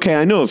 Okay,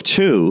 I know of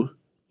two.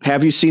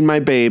 Have You Seen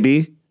My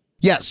Baby?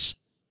 Yes.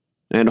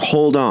 And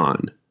Hold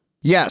On.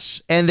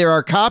 Yes, and there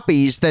are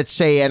copies that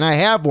say, and I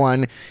have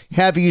one,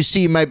 Have You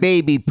Seen My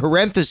Baby,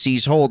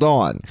 parentheses, Hold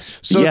On.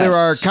 So there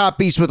are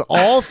copies with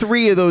all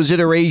three of those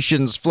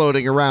iterations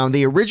floating around.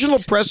 The original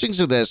pressings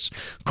of this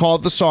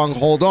called the song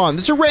Hold On.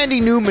 This is a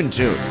Randy Newman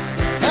tune.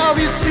 Have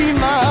you seen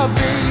my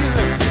baby?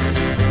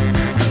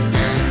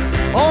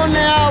 Oh,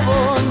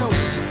 never know.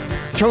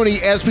 Tony,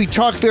 as we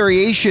talk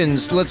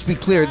variations, let's be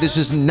clear, this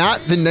is not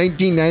the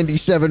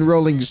 1997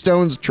 Rolling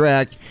Stones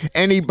track,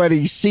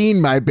 Anybody Seen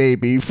My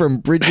Baby, from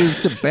Bridges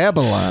to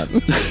Babylon.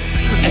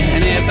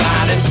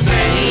 Anybody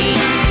say,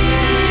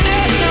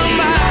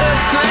 anybody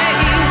say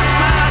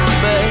my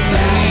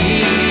baby.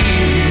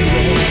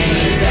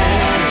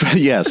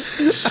 Yes.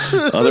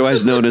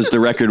 Otherwise known as the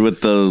record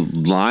with the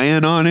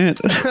lion on it.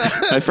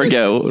 I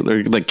forget.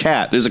 The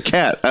cat. There's a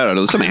cat. I don't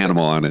know. There's some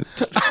animal on it.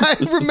 I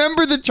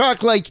remember the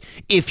talk like,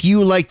 if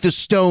you like the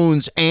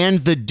Stones and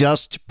the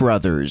Dust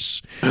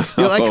Brothers.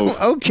 You're like,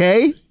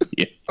 okay.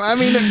 Yeah. I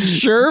mean,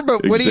 sure,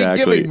 but what are you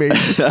giving me?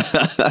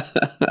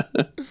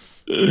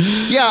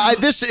 Yeah,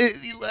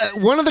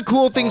 one of the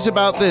cool things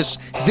about this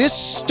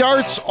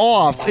starts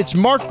off, it's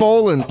Mark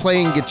Bolan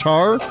playing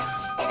guitar.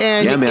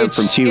 And yeah, man,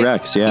 from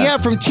T-Rex, yeah. Yeah,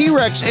 from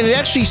T-Rex, and it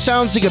actually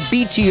sounds like a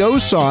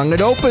BTO song.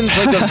 It opens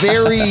like a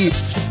very,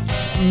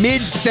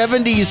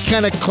 mid-70s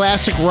kind of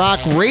classic rock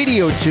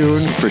radio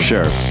tune. For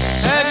sure.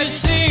 Have you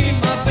seen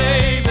my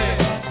baby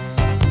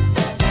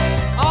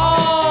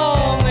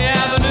on the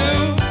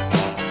avenue?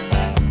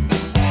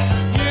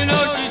 You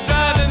know she's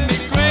driving me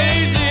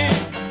crazy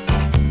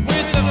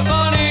with the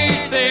funny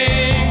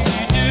things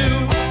she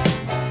do.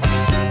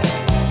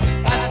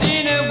 I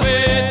seen her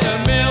with the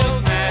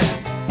milkman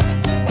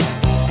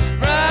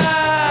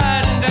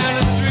riding down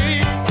the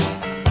street.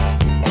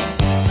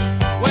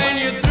 When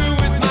you're through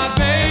with my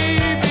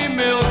baby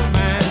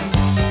milkman,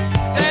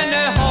 send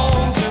her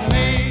home to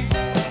me.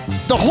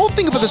 The whole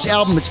thing about this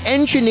album, it's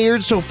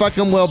engineered so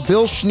fucking well.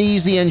 Bill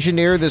Schnee's the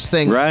engineer of this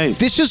thing. Right.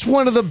 This is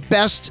one of the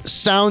best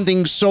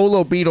sounding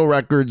solo Beatle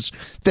records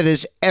that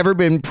has ever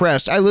been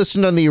pressed. I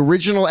listened on the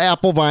original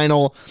Apple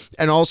vinyl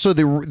and also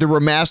the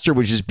remaster,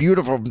 which is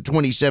beautiful from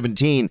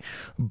 2017.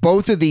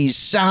 Both of these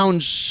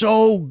sound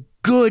so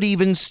good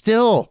even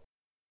still.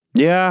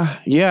 Yeah.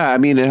 I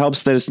mean, it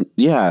helps that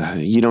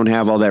you don't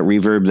have all that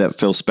reverb that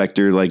Phil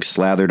Spector like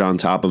slathered on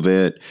top of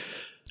it.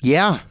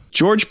 Yeah.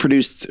 George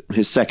produced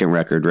his second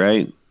record,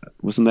 right?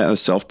 Wasn't that a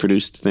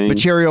self-produced thing?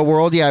 Material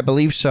World, yeah, I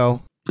believe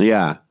so.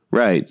 Yeah,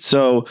 right.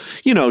 So,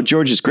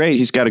 George is great.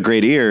 He's got a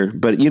great ear,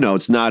 but,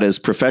 it's not as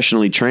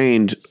professionally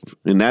trained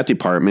in that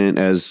department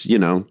as,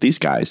 these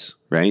guys,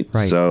 right?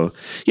 So,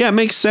 yeah, it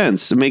makes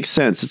sense.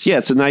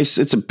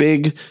 It's a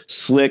big,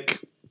 slick,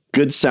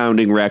 good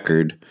sounding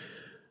record.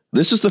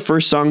 This is the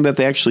first song that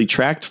they actually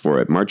tracked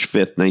for it, March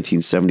 5th,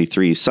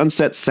 1973.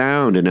 Sunset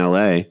Sound in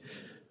LA.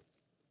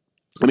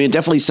 I mean, it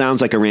definitely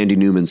sounds like a Randy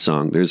Newman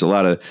song. There's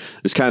kind of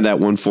that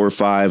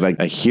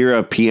 1-4-5. I hear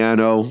a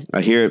piano.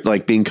 I hear it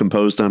like being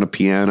composed on a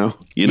piano.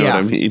 You know what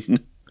I mean?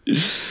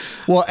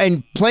 Well,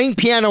 and playing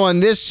piano on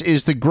this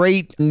is the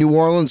great New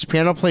Orleans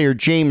piano player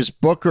James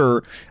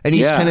Booker, and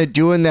he's kind of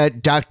doing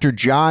that Dr.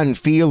 John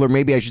feel, or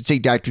maybe I should say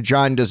Dr.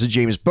 John does a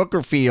James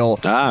Booker feel.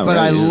 But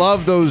I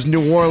love those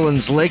New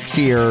Orleans licks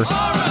here.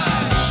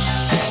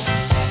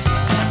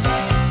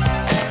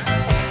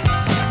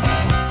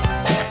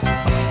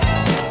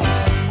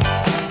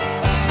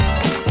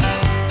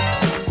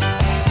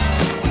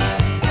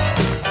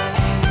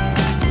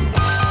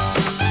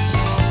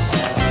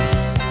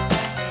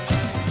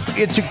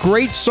 It's a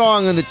great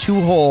song on the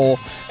 2-hole,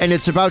 and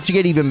it's about to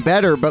get even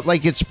better, but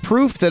it's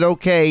proof that,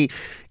 okay,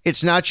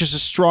 it's not just a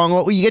strong...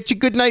 Well, you get to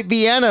Goodnight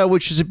Vienna,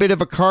 which is a bit of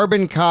a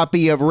carbon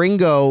copy of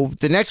Ringo,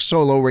 the next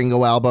solo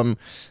Ringo album,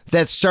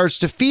 that starts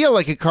to feel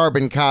like a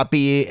carbon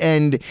copy,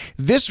 and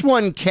this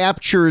one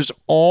captures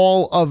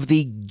all of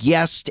the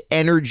guest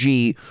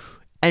energy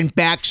and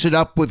backs it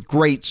up with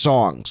great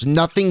songs.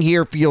 Nothing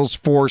here feels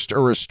forced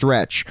or a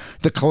stretch.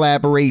 The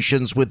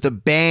collaborations with the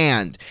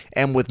band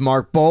and with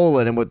Mark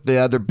Bolan and with the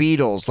other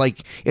Beatles,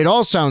 it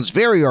all sounds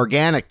very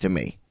organic to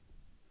me.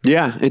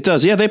 Yeah, it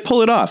does. Yeah, they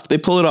pull it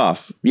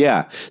off.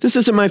 Yeah. This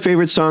isn't my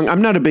favorite song.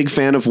 I'm not a big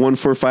fan of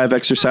 1-4-5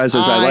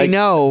 exercises. I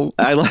know.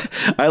 I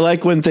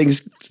like when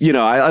things,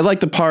 I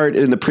like the part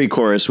in the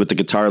pre-chorus with the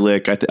guitar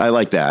lick. I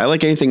like that. I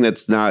like anything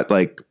that's not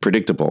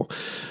predictable.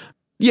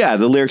 Yeah,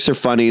 the lyrics are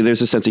funny.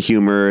 There's a sense of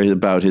humor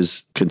about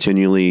his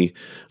continually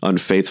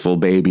unfaithful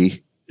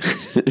baby.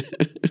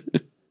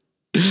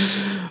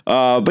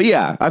 But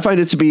yeah, I find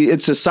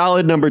it's a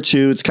solid number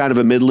 2. It's kind of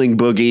a middling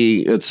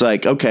boogie. It's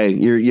like, okay,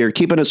 you're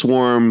keeping us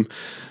warm.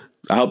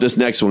 I hope this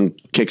next one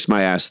kicks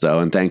my ass though.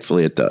 And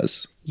thankfully it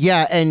does.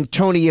 Yeah. And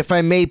Tony, if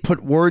I may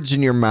put words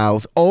in your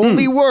mouth,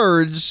 only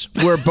words,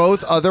 we're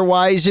both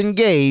otherwise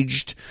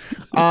engaged.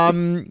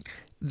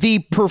 The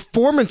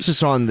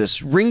performances on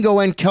this, Ringo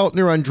and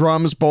Keltner on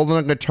drums, Bolan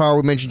on guitar,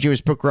 we mentioned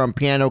James Booker on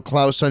piano,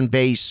 Klaus on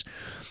bass,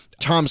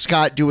 Tom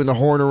Scott doing the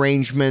horn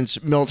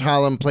arrangements, Milt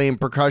Holland playing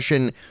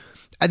percussion.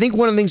 I think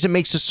one of the things that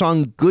makes a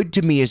song good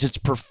to me is it's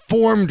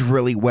performed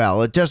really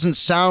well. It doesn't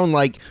sound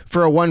like,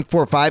 for a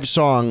 1-4-5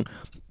 song,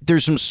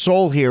 there's some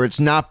soul here. It's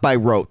not by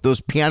rote.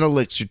 Those piano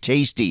licks are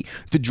tasty.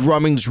 The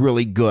drumming's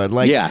really good.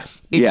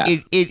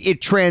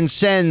 It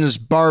transcends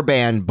bar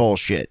band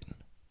bullshit.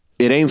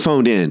 It ain't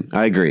phoned in.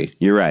 I agree.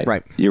 You're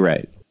right. You're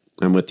right.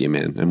 I'm with you,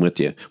 man. I'm with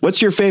you.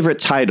 What's your favorite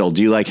title?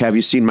 Do you Have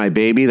You Seen My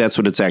Baby? That's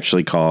what it's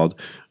actually called.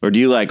 Or do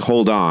you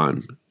Hold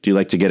On? Do you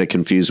like to get it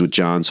confused with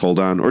John's Hold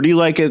On? Or do you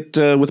like it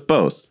with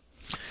both?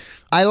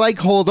 I like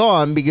Hold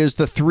On because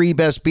the 3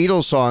 best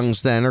Beatles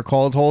songs then are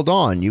called Hold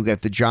On. You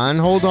got the John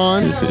Hold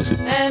On.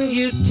 And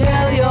you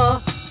tell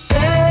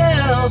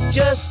yourself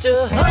just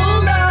to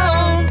hold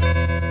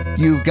on.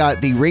 You've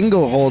got the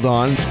Ringo Hold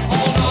On.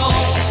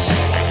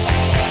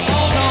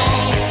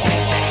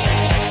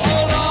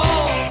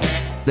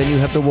 Then you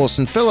have the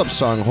Wilson Phillips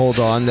song, Hold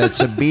On.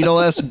 That's a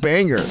Beatle-esque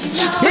banger.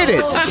 Hit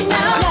it!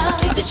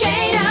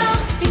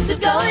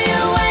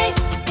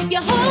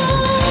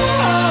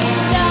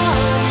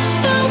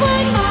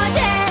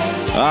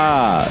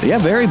 Yeah,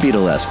 very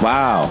Beatle-esque.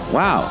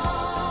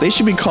 Wow. They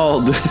should be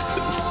called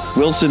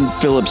Wilson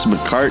Phillips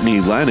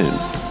McCartney Lennon.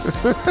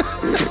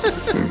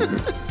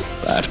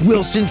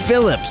 Wilson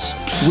Phillips,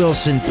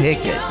 Wilson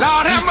Pickett.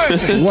 Lord have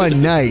mercy. One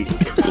night. You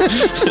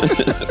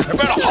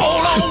better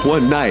hold on.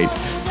 One night.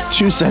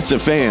 2 sets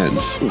of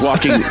fans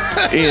walking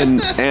in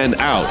and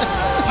out.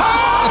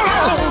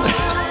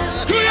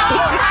 on to your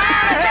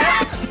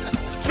hands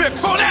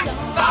before that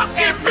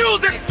fucking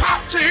music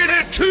pops in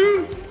it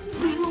too.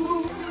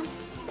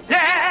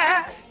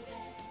 Yeah.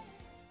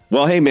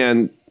 Well, hey,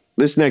 man,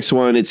 this next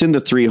one, it's in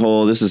the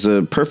 3-hole. This is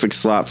a perfect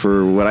slot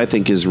for what I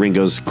think is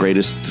Ringo's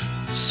greatest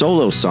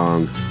solo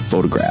song,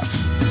 Photograph.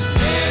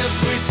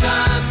 Every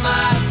time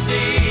I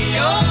see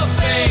your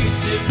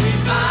face, it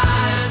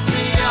reminds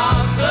me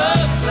of the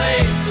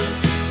places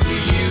we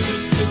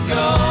used to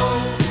go.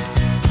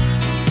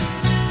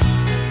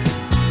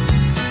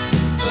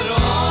 But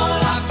all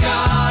I've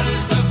got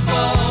is a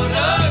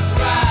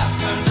photograph,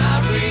 and I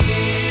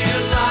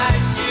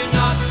realize you're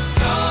not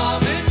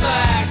coming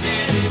back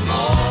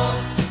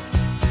anymore.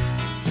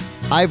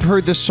 I've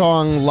heard the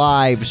song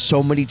live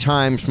so many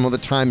times from all the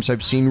times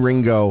I've seen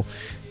Ringo.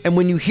 And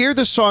when you hear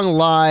the song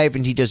live,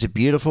 and he does a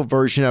beautiful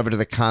version of it at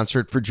the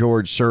concert for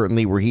George,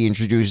 certainly, where he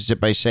introduces it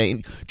by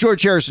saying,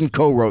 George Harrison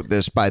co-wrote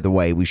this, by the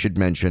way, we should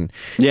mention.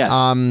 Yes.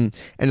 And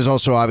is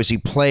also obviously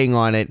playing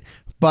on it.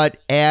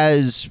 But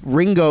as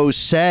Ringo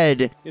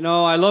said, You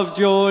know, I love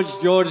George.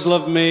 George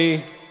loved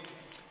me.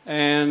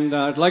 And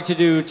I'd like to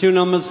do 2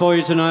 numbers for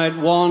you tonight.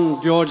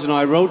 One, George and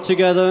I wrote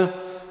together.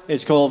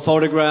 It's called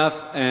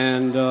Photograph.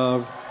 And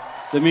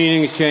the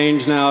meaning's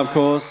changed now, of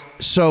course.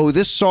 so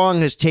this song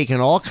has taken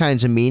all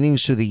kinds of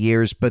meanings through the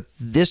years, but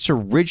this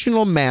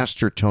original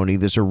master, Tony,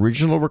 this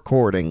original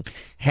recording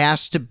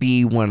has to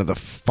be one of the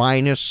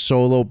finest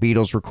solo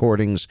Beatles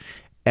recordings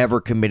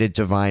ever committed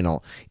to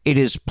vinyl. It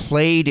is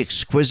played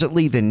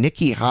exquisitely, the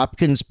Nicky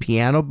Hopkins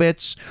piano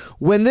bits.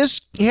 When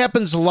this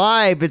happens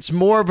live, it's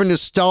more of a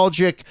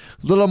nostalgic,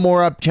 little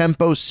more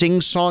up-tempo,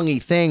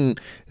 sing-songy thing.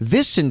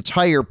 This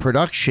entire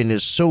production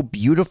is so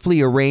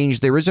beautifully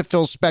arranged. There is a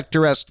Phil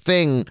Spector-esque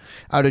thing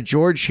out of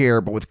George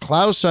here, but with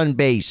Klaus on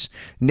bass,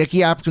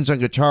 Nicky Hopkins on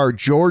guitar,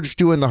 George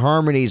doing the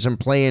harmonies and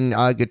playing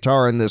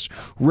guitar in this,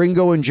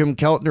 Ringo and Jim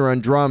Keltner on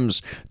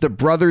drums, the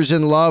brothers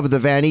in love, the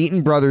Van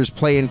Eaton brothers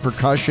playing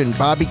percussion,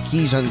 Bobby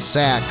Keys on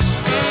sax.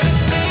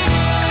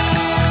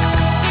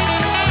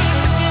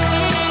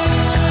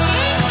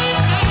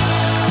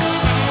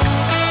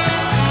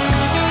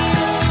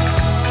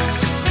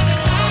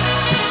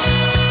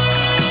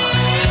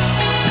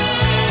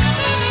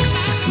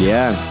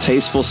 Yeah,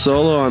 tasteful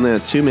solo on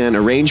that too, man.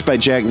 Arranged by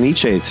Jack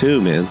Nitzsche too,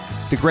 man.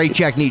 The great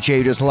Jack Nitzsche,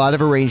 who does a lot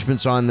of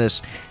arrangements on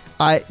this.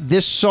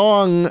 This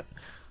song,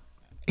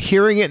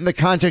 hearing it in the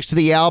context of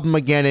the album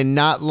again and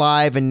not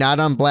live and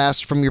not on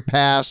Blast from Your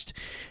Past,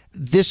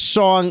 this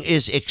song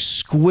is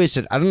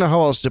exquisite. I don't know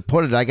how else to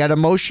put it. I got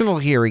emotional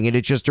hearing it.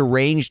 It's just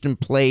arranged and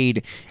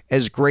played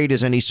as great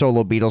as any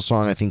solo Beatles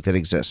song I think that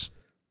exists.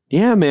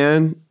 Yeah,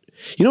 man.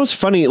 You know, it's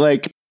funny,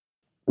 like,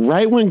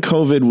 right when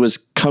COVID was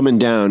coming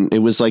down, it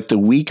was like the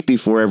week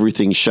before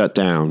everything shut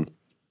down.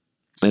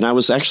 And I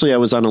was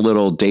on a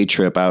little day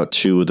trip out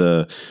to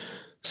the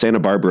Santa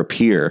Barbara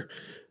Pier.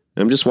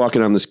 I'm just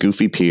walking on this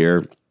goofy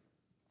pier,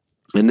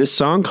 and this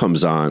song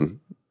comes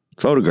on,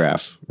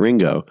 Photograph,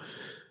 Ringo.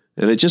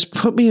 And it just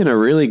put me in a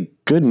really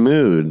good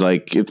mood.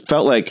 Like, it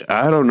felt like,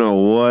 I don't know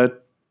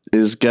what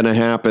is going to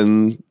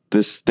happen.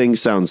 This thing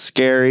sounds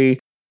scary.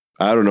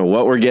 I don't know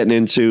what we're getting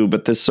into.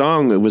 But this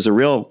song, it was a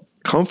real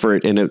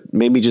comfort. And it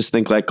made me just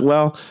think like,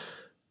 well,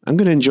 I'm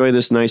going to enjoy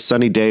this nice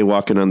sunny day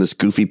walking on this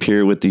goofy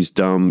pier with these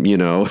dumb, you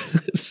know,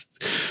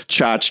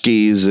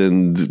 tchotchkes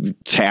and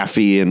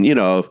taffy and, you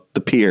know,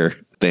 the pier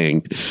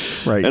thing.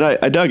 Right. And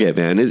I dug it,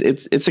 man.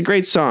 It's a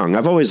great song.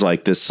 I've always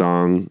liked this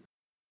song.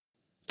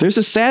 There's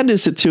a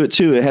sadness to it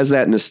too. It has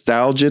that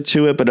nostalgia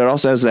to it, but it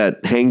also has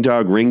that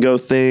hangdog Ringo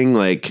thing.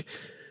 Like,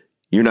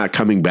 you're not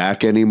coming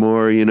back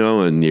anymore, you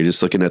know, and you're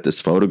just looking at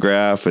this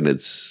photograph and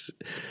it's,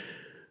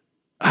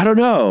 I don't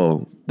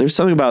know. There's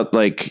something about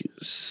like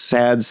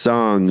sad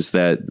songs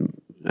that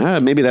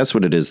maybe that's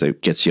what it is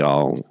that gets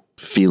y'all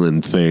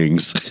feeling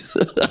things.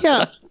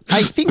 Yeah.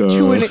 I think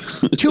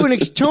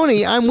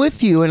Tony, I'm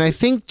with you. And I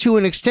think to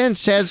an extent,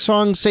 sad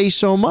songs say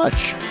so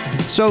much.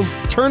 So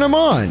turn them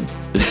on.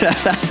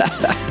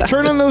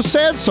 Turn on those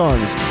sad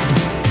songs.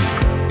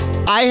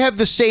 I have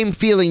the same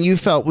feeling you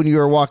felt when you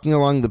were walking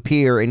along the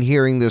pier and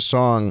hearing this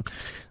song.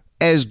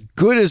 As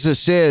good as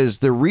this is,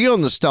 the real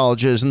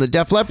nostalgia is in the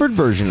Def Leppard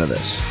version of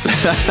this.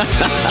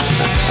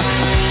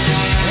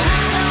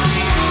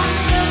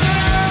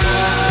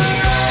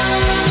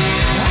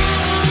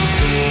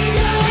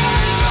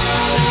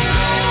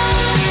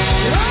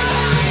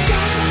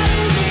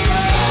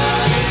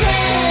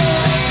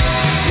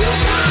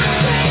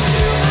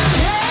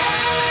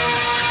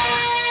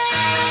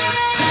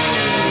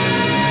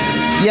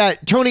 Yeah,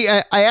 Tony,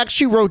 I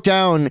actually wrote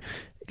down,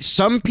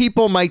 some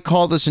people might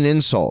call this an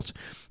insult,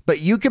 but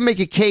you can make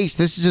a case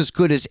this is as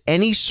good as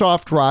any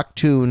soft rock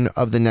tune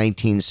of the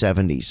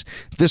 1970s.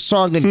 This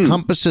song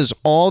encompasses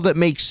all that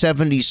makes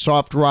 70s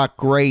soft rock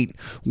great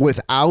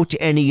without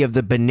any of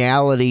the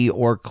banality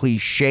or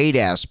cliched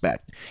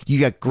aspect.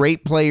 You got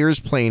great players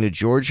playing a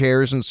George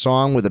Harrison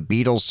song with a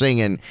Beatles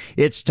singing.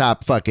 It's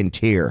top fucking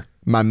tier,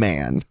 my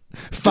man.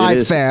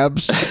 5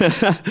 fabs.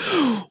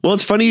 Well,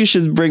 it's funny you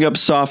should bring up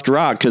soft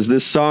rock because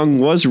this song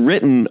was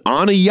written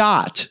on a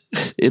yacht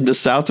in the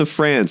south of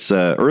France,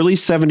 early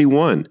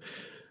 71.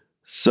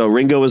 So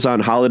Ringo was on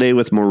holiday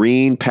with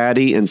Maureen,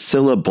 Patty, and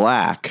Cilla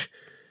Black.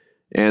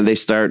 And they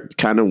start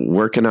kind of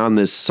working on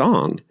this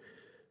song.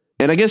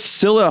 And I guess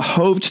Cilla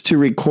hoped to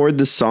record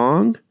the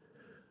song.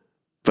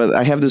 But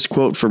I have this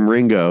quote from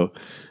Ringo.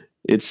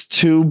 It's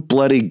too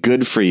bloody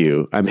good for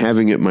you. I'm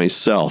having it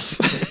myself.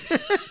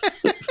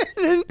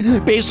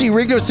 Basically,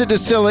 Ringo said to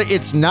Cilla,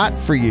 it's not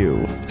for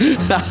you.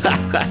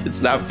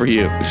 It's not for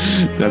you.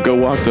 Now go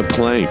walk the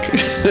plank.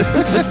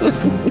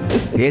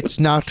 It's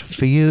not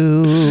for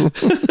you.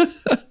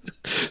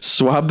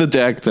 Swab the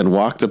deck, then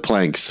walk the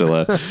plank,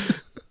 Cilla.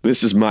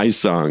 This is my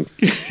song.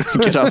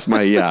 Get off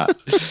my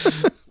yacht.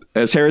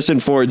 As Harrison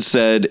Ford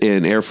said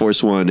in Air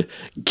Force One,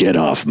 get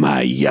off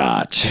my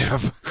yacht.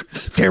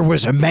 There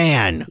was a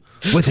man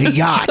with a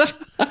yacht.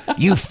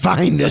 You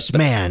find this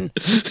man.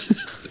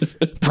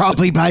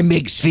 Probably by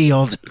Meigs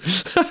Field.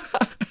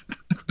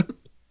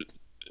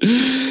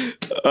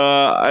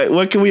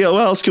 What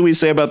else can we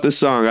say about this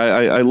song?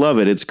 I love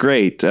it. It's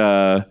great.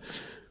 I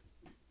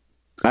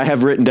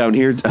have written down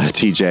here,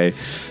 TJ,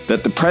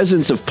 that the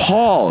presence of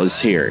Paul is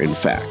here, in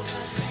fact,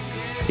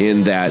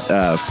 in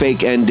that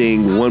fake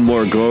ending, one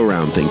more go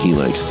around thing he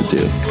likes to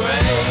do.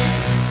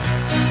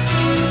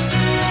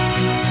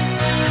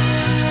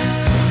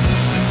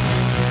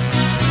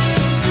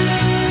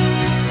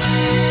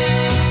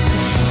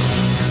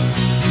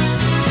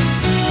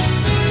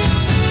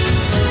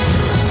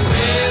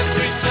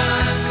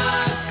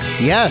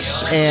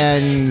 Yes,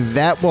 and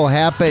that will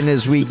happen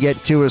as we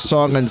get to a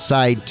song on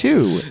side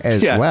 2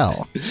 as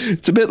well.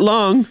 It's a bit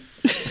long.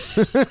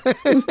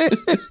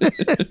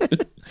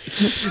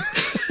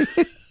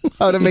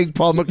 How to make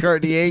Paul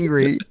McCartney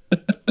angry.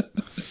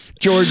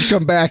 George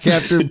come back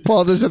after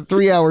Paul does a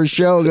 3-hour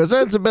show and goes,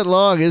 that's a bit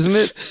long, isn't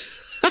it?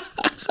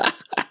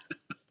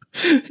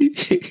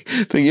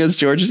 Thing is,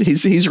 George,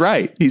 he's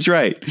right. He's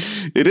right.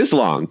 It is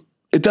long.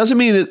 It doesn't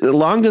mean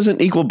long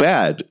doesn't equal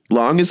bad.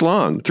 Long is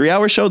long.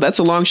 3-hour show, that's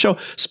a long show.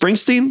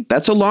 Springsteen,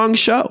 that's a long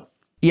show.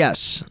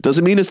 Yes.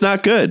 Doesn't mean it's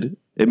not good.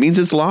 It means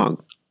it's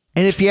long.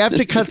 And if you have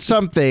to cut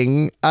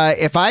something,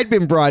 if I'd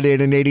been brought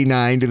in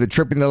 '89 to the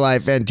Tripping the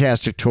Life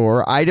Fantastic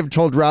Tour, I'd have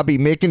told Robbie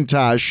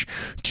McIntosh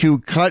to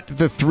cut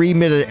the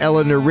 3-minute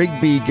Eleanor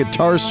Rigby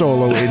guitar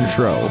solo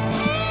intro.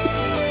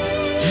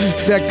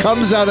 That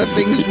comes out of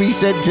things we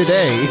said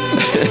today.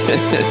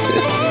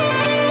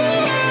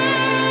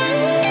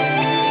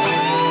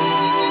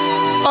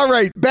 All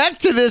right, back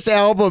to this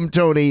album,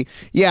 Tony.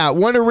 Yeah,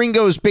 one of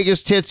Ringo's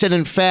biggest hits, and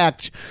in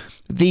fact,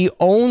 the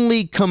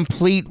only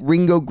complete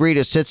Ringo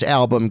Greatest Hits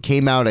album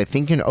came out, I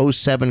think, in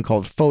 07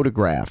 called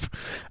Photograph.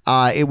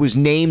 It was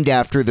named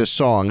after the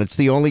song. It's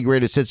the only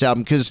Greatest Hits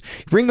album because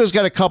Ringo's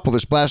got a couple.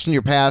 There's Blast from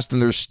Your Past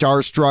and there's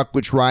Starstruck,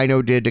 which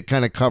Rhino did to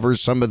kind of cover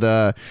some of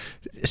the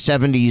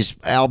 70s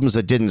albums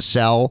that didn't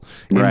sell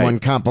in one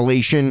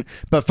compilation.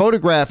 But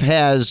Photograph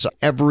has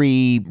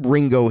every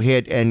Ringo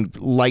hit and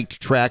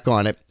liked track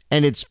on it.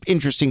 And it's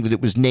interesting that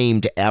it was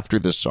named after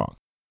this song.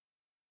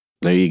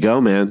 There you go,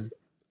 man.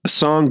 A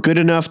song good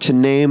enough to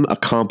name a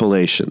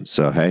compilation.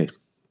 So, hey,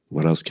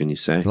 what else can you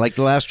say? Like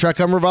the last track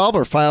on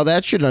Revolver, file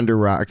that shit under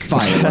rock.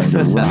 File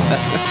under rock.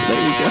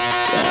 There you go.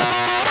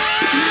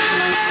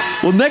 Yeah.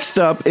 Well, next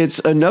up, it's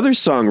another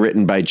song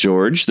written by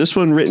George. This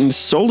one written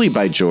solely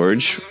by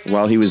George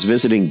while he was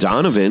visiting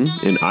Donovan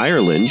in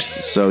Ireland.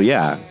 So,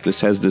 yeah, this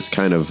has this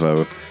kind of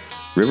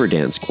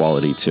Riverdance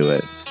quality to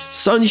it.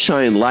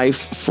 Sunshine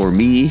Life for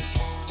Me,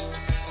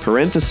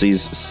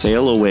 parentheses,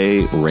 Sail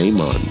Away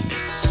Raymond.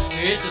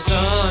 It's a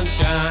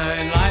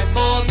sunshine life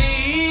for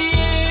me.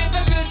 If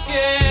I could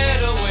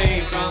get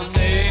away from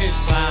this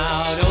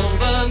cloud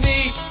over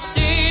me,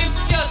 seems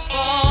to just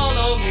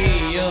follow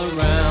me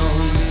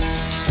around.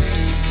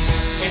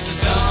 It's a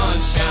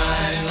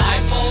sunshine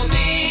life for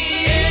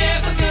me.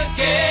 If I could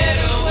get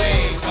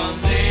away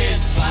from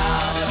this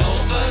cloud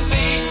over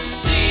me,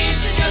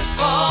 seems to just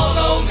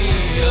follow me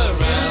around.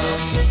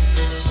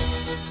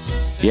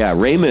 Yeah,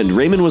 Raymond.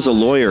 Raymond was a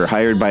lawyer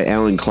hired by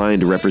Alan Klein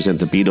to represent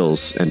the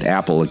Beatles and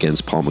Apple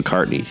against Paul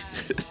McCartney.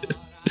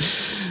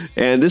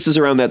 And this is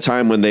around that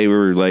time when they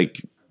were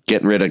like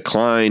getting rid of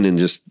Klein and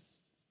just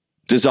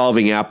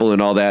dissolving Apple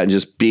and all that and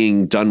just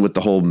being done with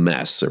the whole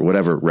mess or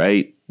whatever,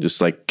 right?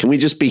 Just like, can we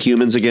just be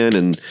humans again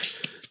and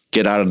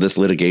get out of this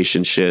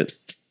litigation shit?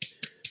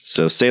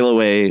 So Sail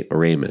Away,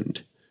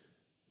 Raymond.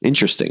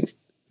 Interesting.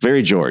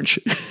 Very George.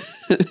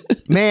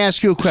 May I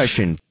ask you a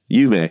question?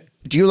 You may.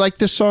 Do you like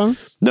this song?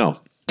 No.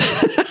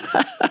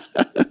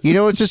 You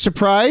know what's a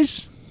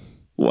surprise?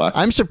 What?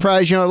 I'm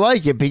surprised you don't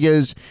like it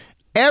because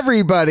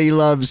everybody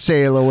loves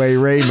Sail Away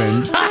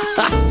Raymond.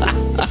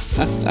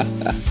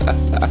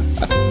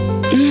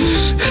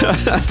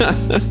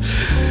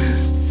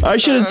 I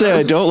shouldn't say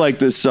I don't like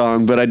this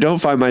song, but I don't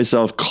find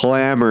myself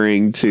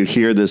clamoring to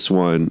hear this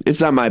one.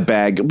 It's not my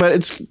bag, but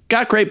it's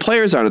got great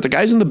players on it. The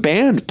guys in the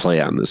band play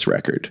on this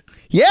record.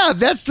 Yeah,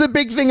 that's the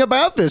big thing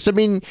about this. I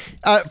mean,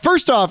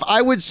 first off, I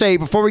would say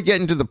before we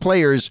get into the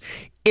players,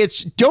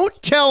 it's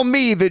don't tell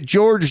me that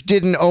George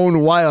didn't own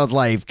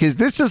Wildlife, because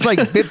this is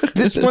like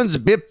this one's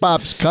Bip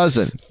Bop's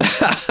cousin.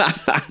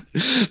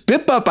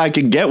 Bip Bop I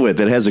can get with.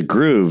 It has a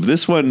groove.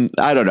 This one,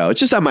 I don't know. It's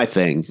just not my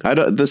thing.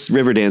 This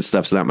Riverdance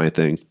stuff's not my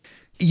thing.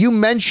 You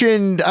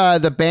mentioned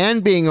the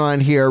band being on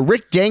here.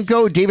 Rick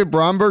Danko, David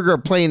Bromberger are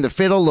playing the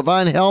fiddle,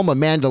 Levon Helm a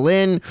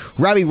mandolin,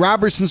 Robbie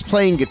Robertson's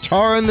playing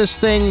guitar on this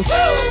thing.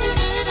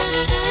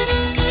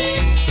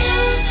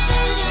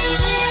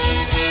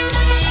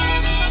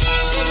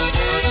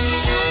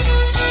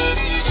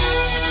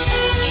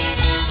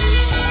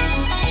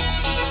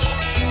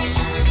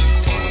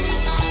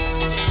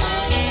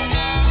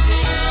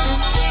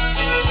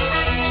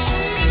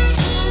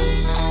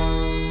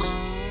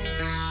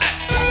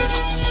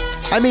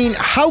 I mean,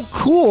 how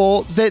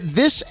cool that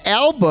this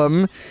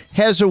album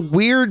has a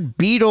weird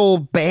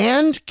Beatle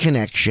band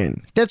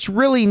connection. That's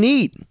really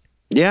neat.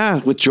 Yeah,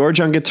 with George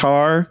on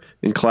guitar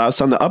and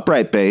Klaus on the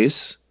upright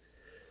bass.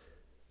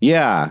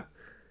 Yeah.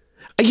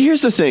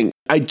 Here's the thing.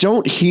 I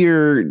don't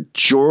hear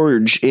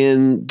George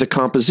in the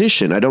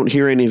composition. I don't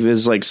hear any of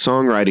his like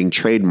songwriting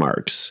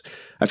trademarks.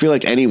 I feel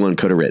like anyone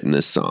could have written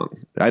this song.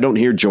 I don't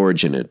hear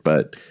George in it,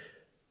 but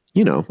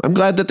you know, I'm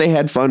glad that they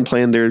had fun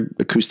playing their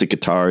acoustic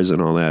guitars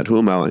and all that. Who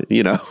am I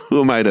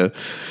to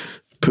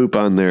poop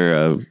on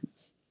their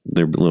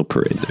little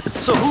parade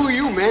there? So who are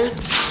you, man?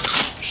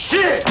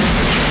 Shit!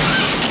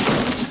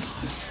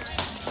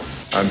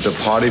 I'm the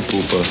party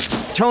pooper.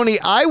 Tony,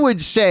 I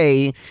would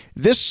say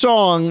this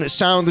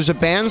there's a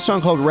band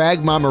song called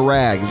Rag Mama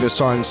Rag. This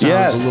song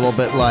sounds a little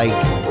bit like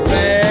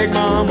Rag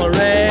Mama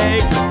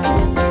Rag,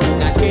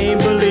 I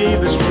can't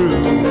believe it's true.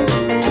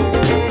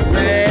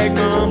 Rag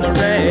Mama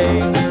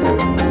Rag,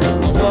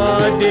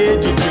 what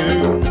did you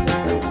do?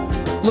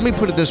 Let me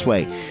put it this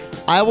way.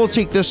 I will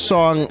take this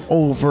song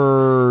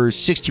over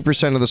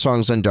 60% of the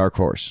songs on Dark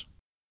Horse.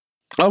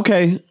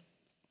 Okay.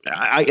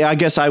 I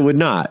guess I would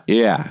not.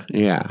 Yeah.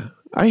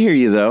 I hear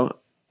you, though.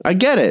 I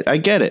get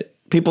it.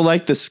 People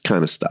like this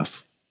kind of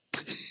stuff.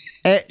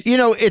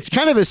 It's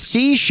kind of a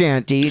sea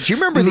shanty. Do you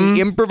remember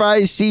the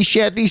improvised sea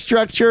shanty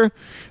structure?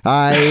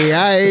 Name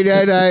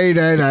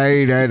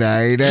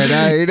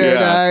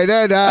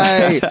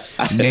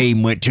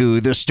went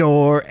to the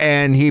store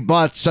and he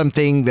bought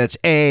something that's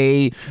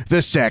A.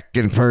 The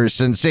second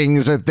person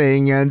sings a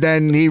thing and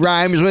then he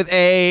rhymes with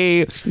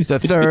A. The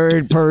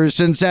third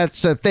person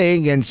sets a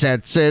thing and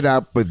sets it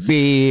up with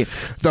B.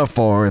 The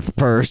fourth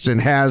person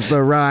has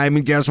the rhyme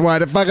and guess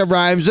what? It fucking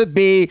rhymes with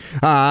B.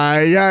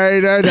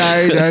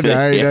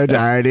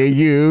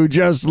 You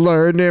just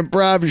learned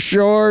improv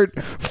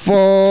short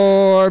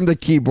form. The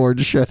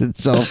keyboard shut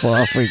itself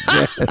off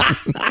again.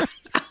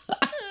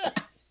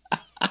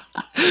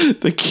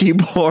 The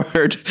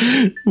keyboard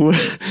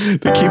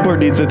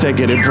needs to take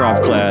an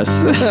improv class.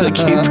 The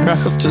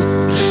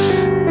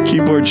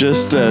keyboard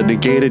just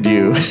negated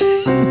you.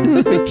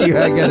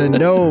 I got a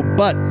no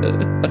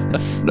button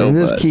in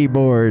this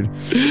keyboard.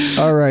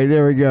 All right,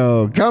 there we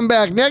go. Come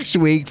back next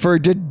week for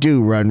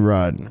Do Run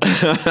Run.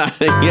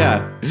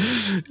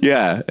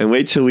 Yeah, and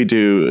wait till we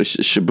do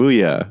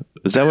Shibuya.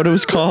 Is that what it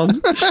was called?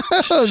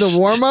 The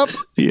warm-up?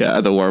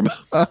 Yeah, the warm-up.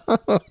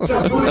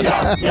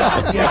 Shibuya,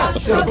 yeah,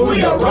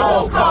 Shibuya,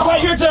 roll call.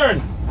 Wait, your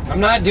turn. I'm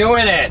not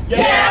doing it.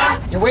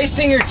 Yeah. You're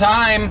wasting your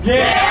time.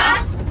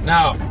 Yeah.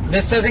 No,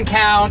 this doesn't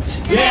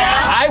count.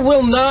 Yeah. I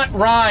will not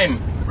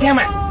rhyme. Damn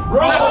it.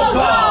 Roll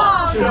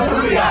call.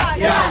 Shibuya,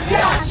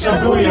 yeah,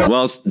 Shibuya.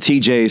 Well,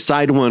 TJ,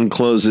 side one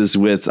closes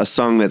with a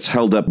song that's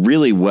held up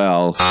really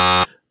well.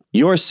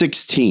 You're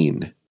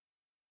 16.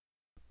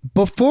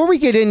 Before we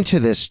get into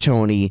this,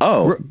 Tony,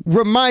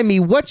 remind me,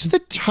 what's the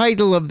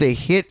title of the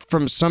hit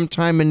from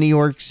Sometime in New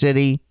York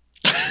City?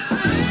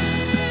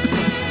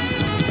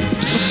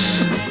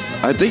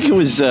 I think it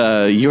was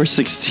You're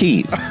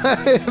 16.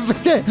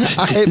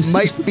 It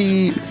might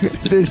be,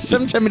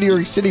 Sometime in New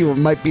York City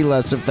might be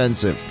less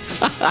offensive.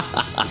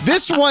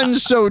 This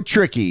one's so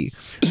tricky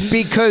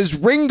because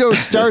Ringo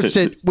starts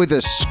it with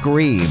a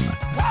scream.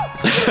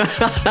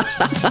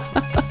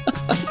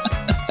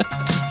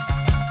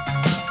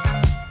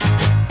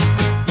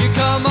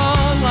 Come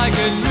on like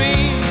a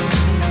dream,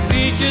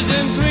 peaches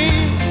and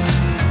cream,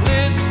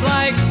 lips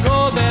like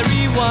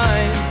strawberry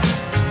wine.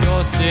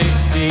 You're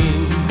 16,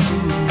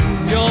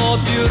 you're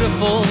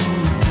beautiful,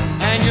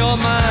 and you're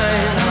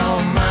mine,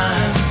 oh mine.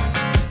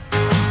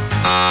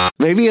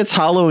 Maybe it's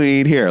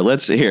Halloween.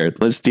 Let's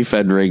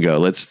defend Ringo.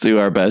 Let's do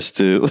our best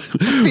to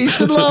peace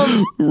and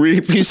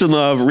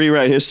love,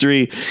 rewrite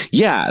history.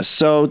 Yeah.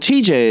 So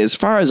TJ, as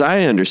far as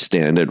I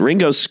understand it,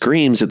 Ringo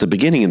screams at the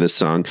beginning of this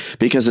song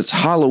because it's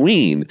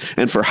Halloween,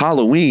 and for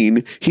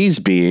Halloween, he's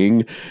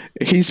being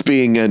a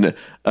phoebophilia,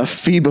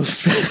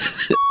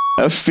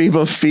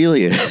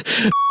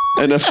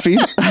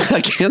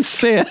 I can't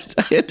say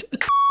it.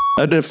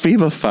 An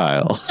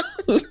ephebophile.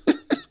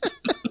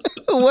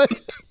 What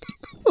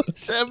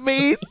does that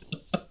mean?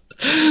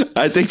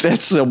 I think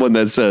that's someone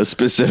that's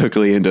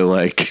specifically into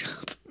like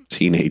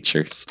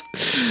teenagers.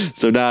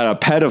 So not a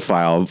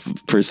pedophile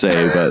per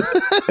se, but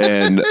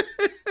an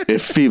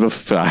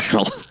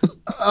ephebophile.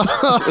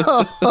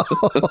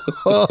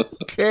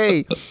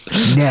 Okay.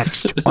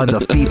 Next on the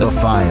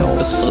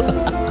Phoebophiles.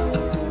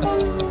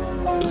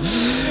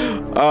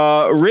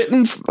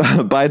 Written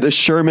by the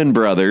Sherman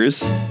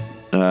Brothers,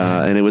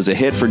 and it was a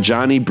hit for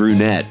Johnny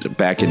Brunette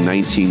back in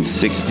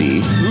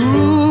 1960.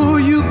 Ooh,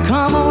 you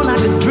come on like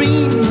a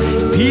dream.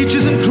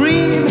 Peaches and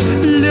cream,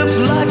 lips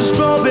like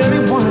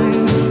strawberry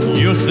wine.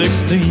 You're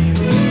 16,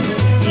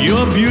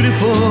 you're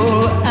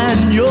beautiful,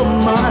 and you're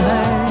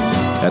mine.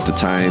 At the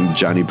time,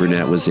 Johnny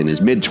Brunette was in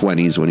his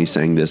mid-20s when he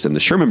sang this, and the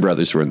Sherman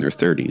Brothers were in their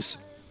 30s.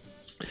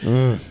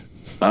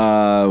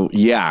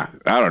 Yeah,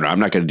 I don't know. I'm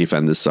not going to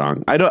defend this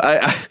song. I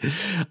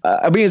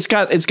mean, it's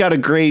got a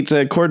great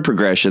chord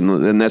progression,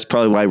 and that's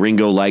probably why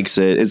Ringo likes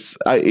it.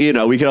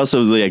 We could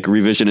also like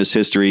revisionist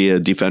history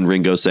defend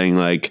Ringo saying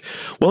like,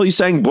 well, he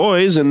sang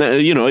boys, and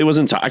he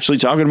wasn't actually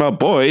talking about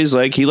boys.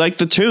 Like he liked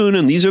the tune,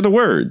 and these are the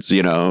words.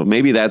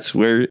 Maybe that's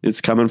where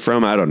it's coming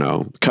from. I don't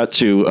know. Cut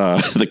to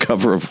the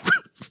cover of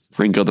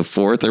Ringo the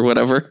Fourth or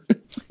whatever.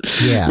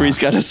 Yeah, where he's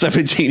got a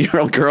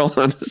 17-year-old girl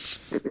on his.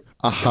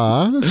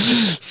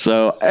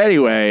 So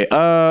anyway,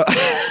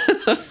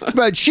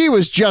 but she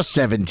was just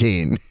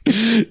 17.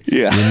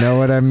 Yeah, you know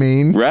what I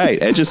mean,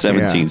 right? Edge of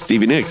 17, yeah.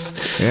 Stevie Nicks.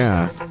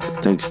 Yeah,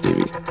 thanks,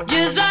 Stevie.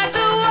 Just like the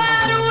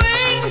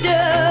wide-winged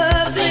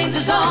dove sings a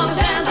song,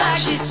 sounds like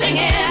she's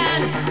singing.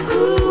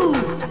 Ooh,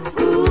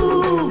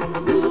 ooh,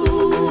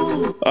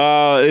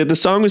 ooh. The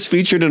song was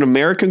featured in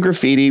American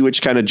Graffiti,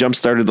 which kind of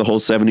jump-started the whole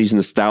 70s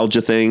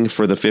nostalgia thing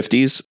for the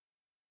 50s.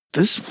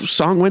 This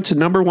song went to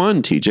number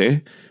 1,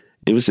 TJ.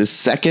 It was his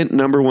second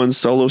number 1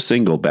 solo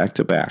single back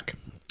to back.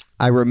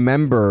 I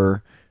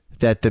remember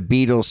that the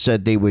Beatles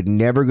said they would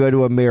never go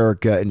to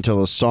America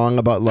until a song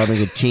about loving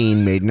a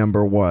teen made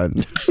number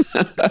 1.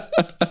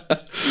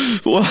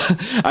 Well,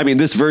 I mean,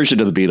 this version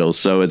of the Beatles,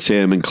 so it's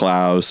him and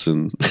Klaus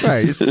and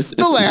right, it's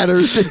the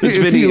Ladders. It's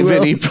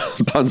Vinny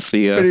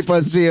Poncia. Vinny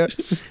Poncia.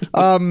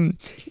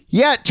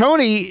 Yeah,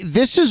 Tony,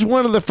 this is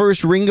one of the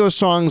first Ringo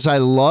songs I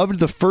loved.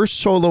 The first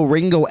solo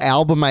Ringo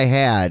album I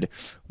had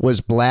was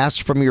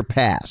Blast from Your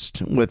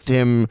Past, with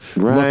him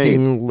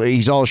looking,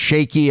 he's all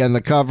shaky on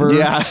the cover.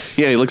 Yeah,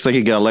 he looks like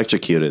he got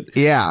electrocuted.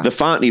 Yeah. The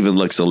font even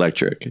looks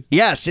electric.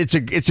 Yes, it's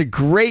a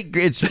great,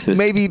 it's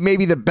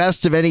maybe the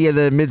best of any of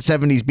the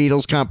mid-70s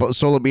Beatles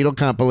solo Beatle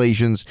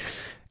compilations.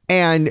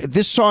 And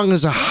this song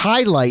is a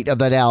highlight of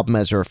that album,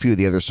 as are a few of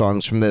the other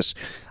songs from this.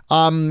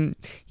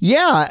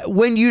 Yeah,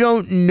 when you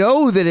don't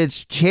know that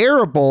it's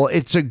terrible,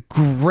 it's a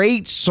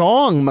great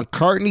song.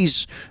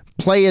 McCartney's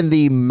playing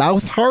the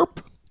mouth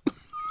harp.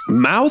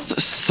 Mouth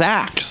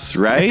sax,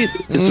 right?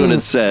 Is what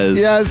it says.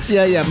 Yes,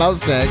 yeah, mouth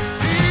sax.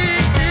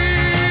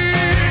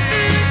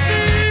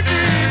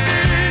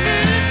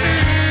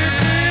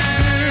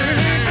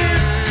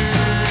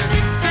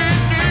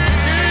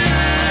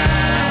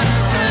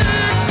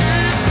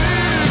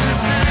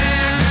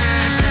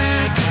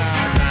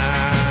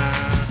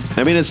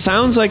 I mean, it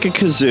sounds like a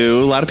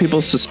kazoo. A lot of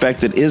people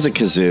suspect it is a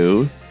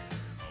kazoo.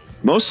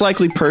 Most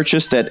likely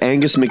purchased at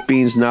Angus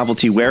McBean's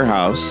Novelty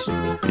Warehouse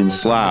in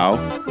Slough.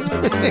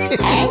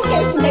 Angus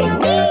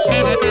McBean.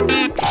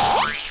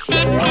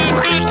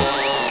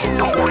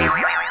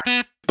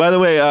 By the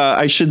way,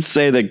 I should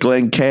say that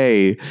Glenn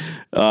Kay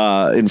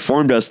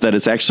informed us that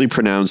it's actually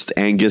pronounced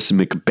Angus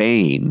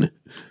McBain.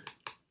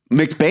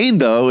 McBain,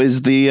 though,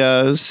 is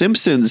the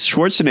Simpsons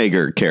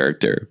Schwarzenegger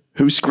character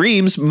who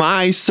screams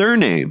my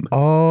surname.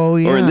 Oh,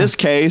 yeah. Or in this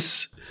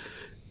case,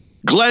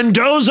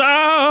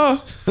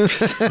 Glendoza!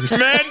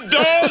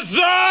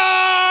 Mendoza!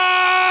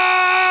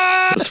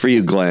 That's for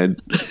you, Glenn.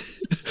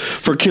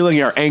 For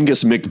killing our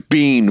Angus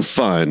McBean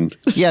fun.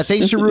 Yeah,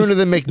 thanks for ruining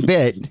the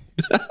McBit.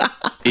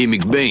 Hey,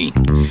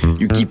 McBain,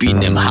 you keep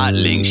eating them hot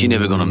links, you're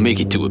never gonna make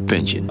it to a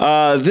pension.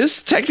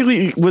 This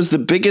technically was the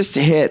biggest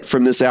hit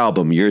from this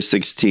album, Year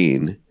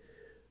 16.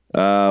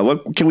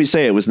 What can we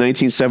say? It was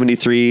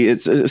 1973.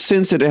 It's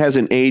since it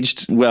hasn't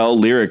aged well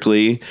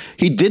lyrically.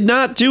 He did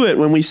not do it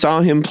when we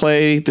saw him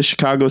play the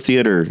Chicago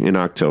Theater in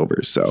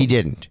October. So he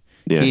didn't.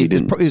 Yeah, he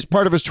didn't. It was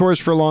part of his tours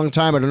for a long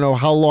time. I don't know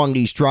how long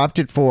he's dropped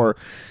it for.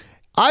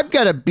 I've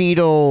got a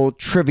Beatle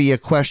trivia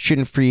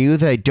question for you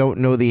that I don't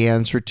know the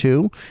answer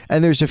to.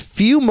 And there's a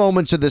few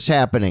moments of this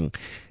happening.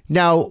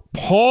 Now,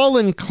 Paul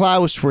and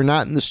Klaus were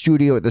not in the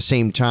studio at the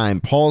same time.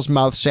 Paul's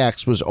mouth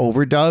sax was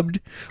overdubbed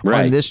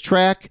on this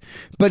track.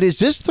 But is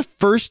this the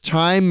first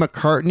time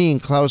McCartney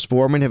and Klaus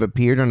Voormann have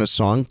appeared on a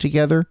song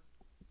together?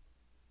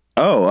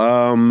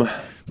 Oh,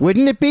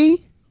 wouldn't it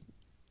be?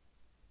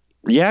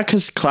 Yeah,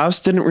 because Klaus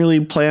didn't really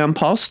play on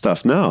Paul's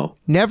stuff, no.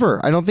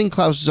 Never. I don't think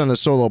Klaus is on a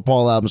solo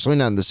Paul album, certainly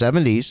not in the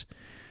 70s.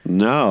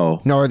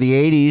 No. Nor the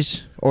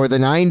 80s or the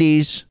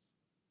 90s.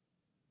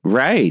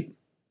 Right.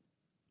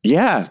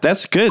 Yeah,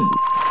 that's good.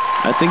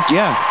 I think,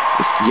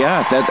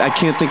 that I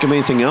can't think of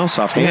anything else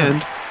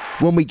offhand. Yeah.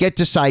 When we get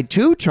to side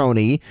 2,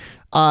 Tony,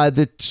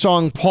 the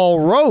song Paul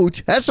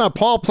wrote, that's not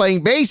Paul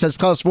playing bass, that's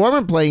Klaus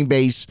Voormann playing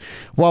bass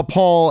while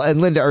Paul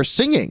and Linda are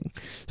singing.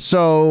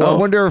 So I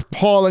wonder if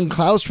Paul and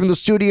Klaus from the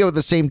studio at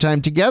the same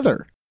time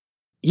together.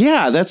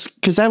 Yeah, that's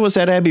because that was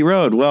at Abbey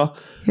Road. Well,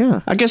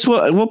 yeah, I guess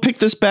we'll pick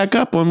this back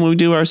up when we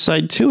do our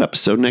side 2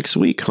 episode next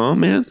week, huh,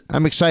 man?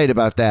 I'm excited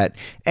about that.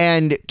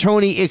 And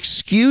Tony,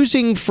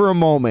 excusing for a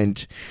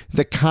moment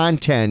the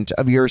content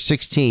of your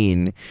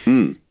 16,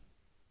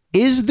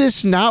 is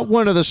this not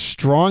one of the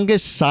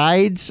strongest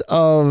sides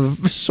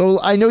of Soul?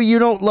 I know you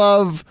don't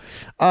love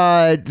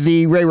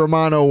the Ray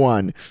Romano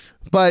one,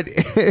 but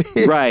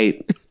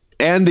right,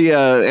 and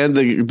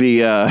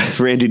the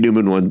Randy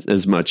Newman one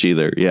as much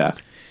either. Yeah.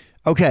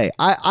 Okay,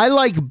 I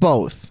like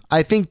both.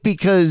 I think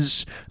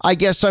because I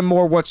guess I'm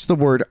more, what's the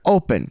word,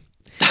 open.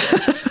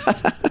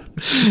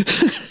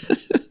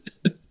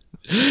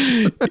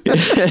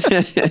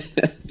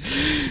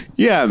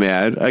 Yeah,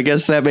 man. I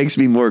guess that makes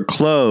me more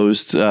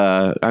closed.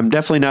 I'm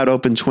definitely not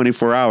open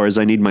 24 hours.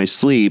 I need my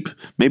sleep.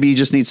 Maybe you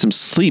just need some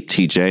sleep,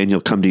 TJ, and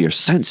you'll come to your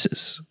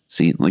senses.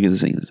 See, look at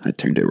this thing. I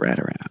turned it right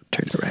around.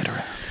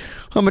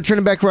 I'm going to turn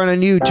it back around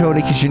on you,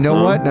 Tony, because you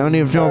know what? I don't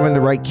even know if I'm in the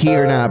right key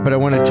or not, but I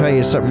want to tell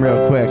you something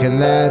real quick, and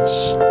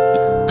that's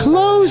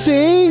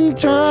closing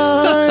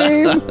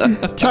time.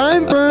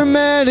 Time for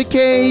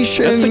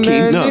medication. That's the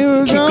key.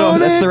 No, keep going.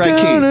 That's the right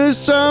key. To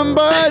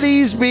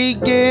somebody's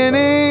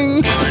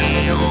beginning.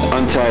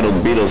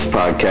 Untitled Beatles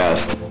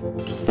Podcast.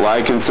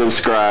 Like and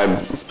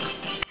subscribe.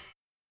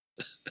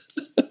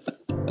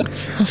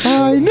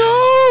 I know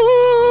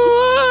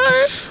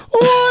I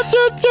want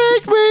to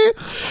take me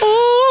home.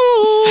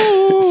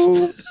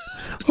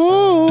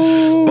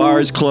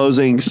 Bars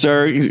closing,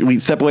 sir. We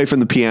step away from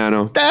the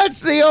piano.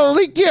 That's the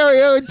only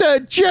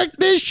karaoke. Check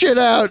this shit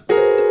out.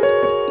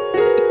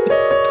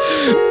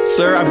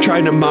 Sir, I'm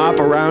trying to mop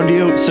around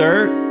you,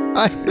 sir.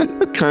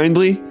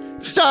 Kindly.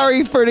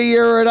 Sorry for the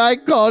urine. I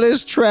call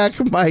this track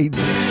my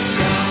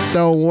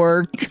don't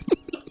work.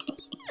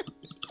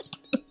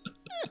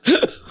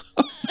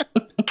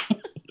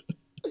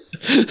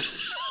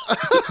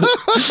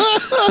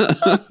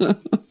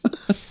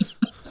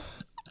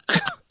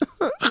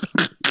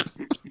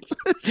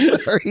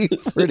 Sorry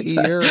for the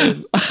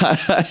urine.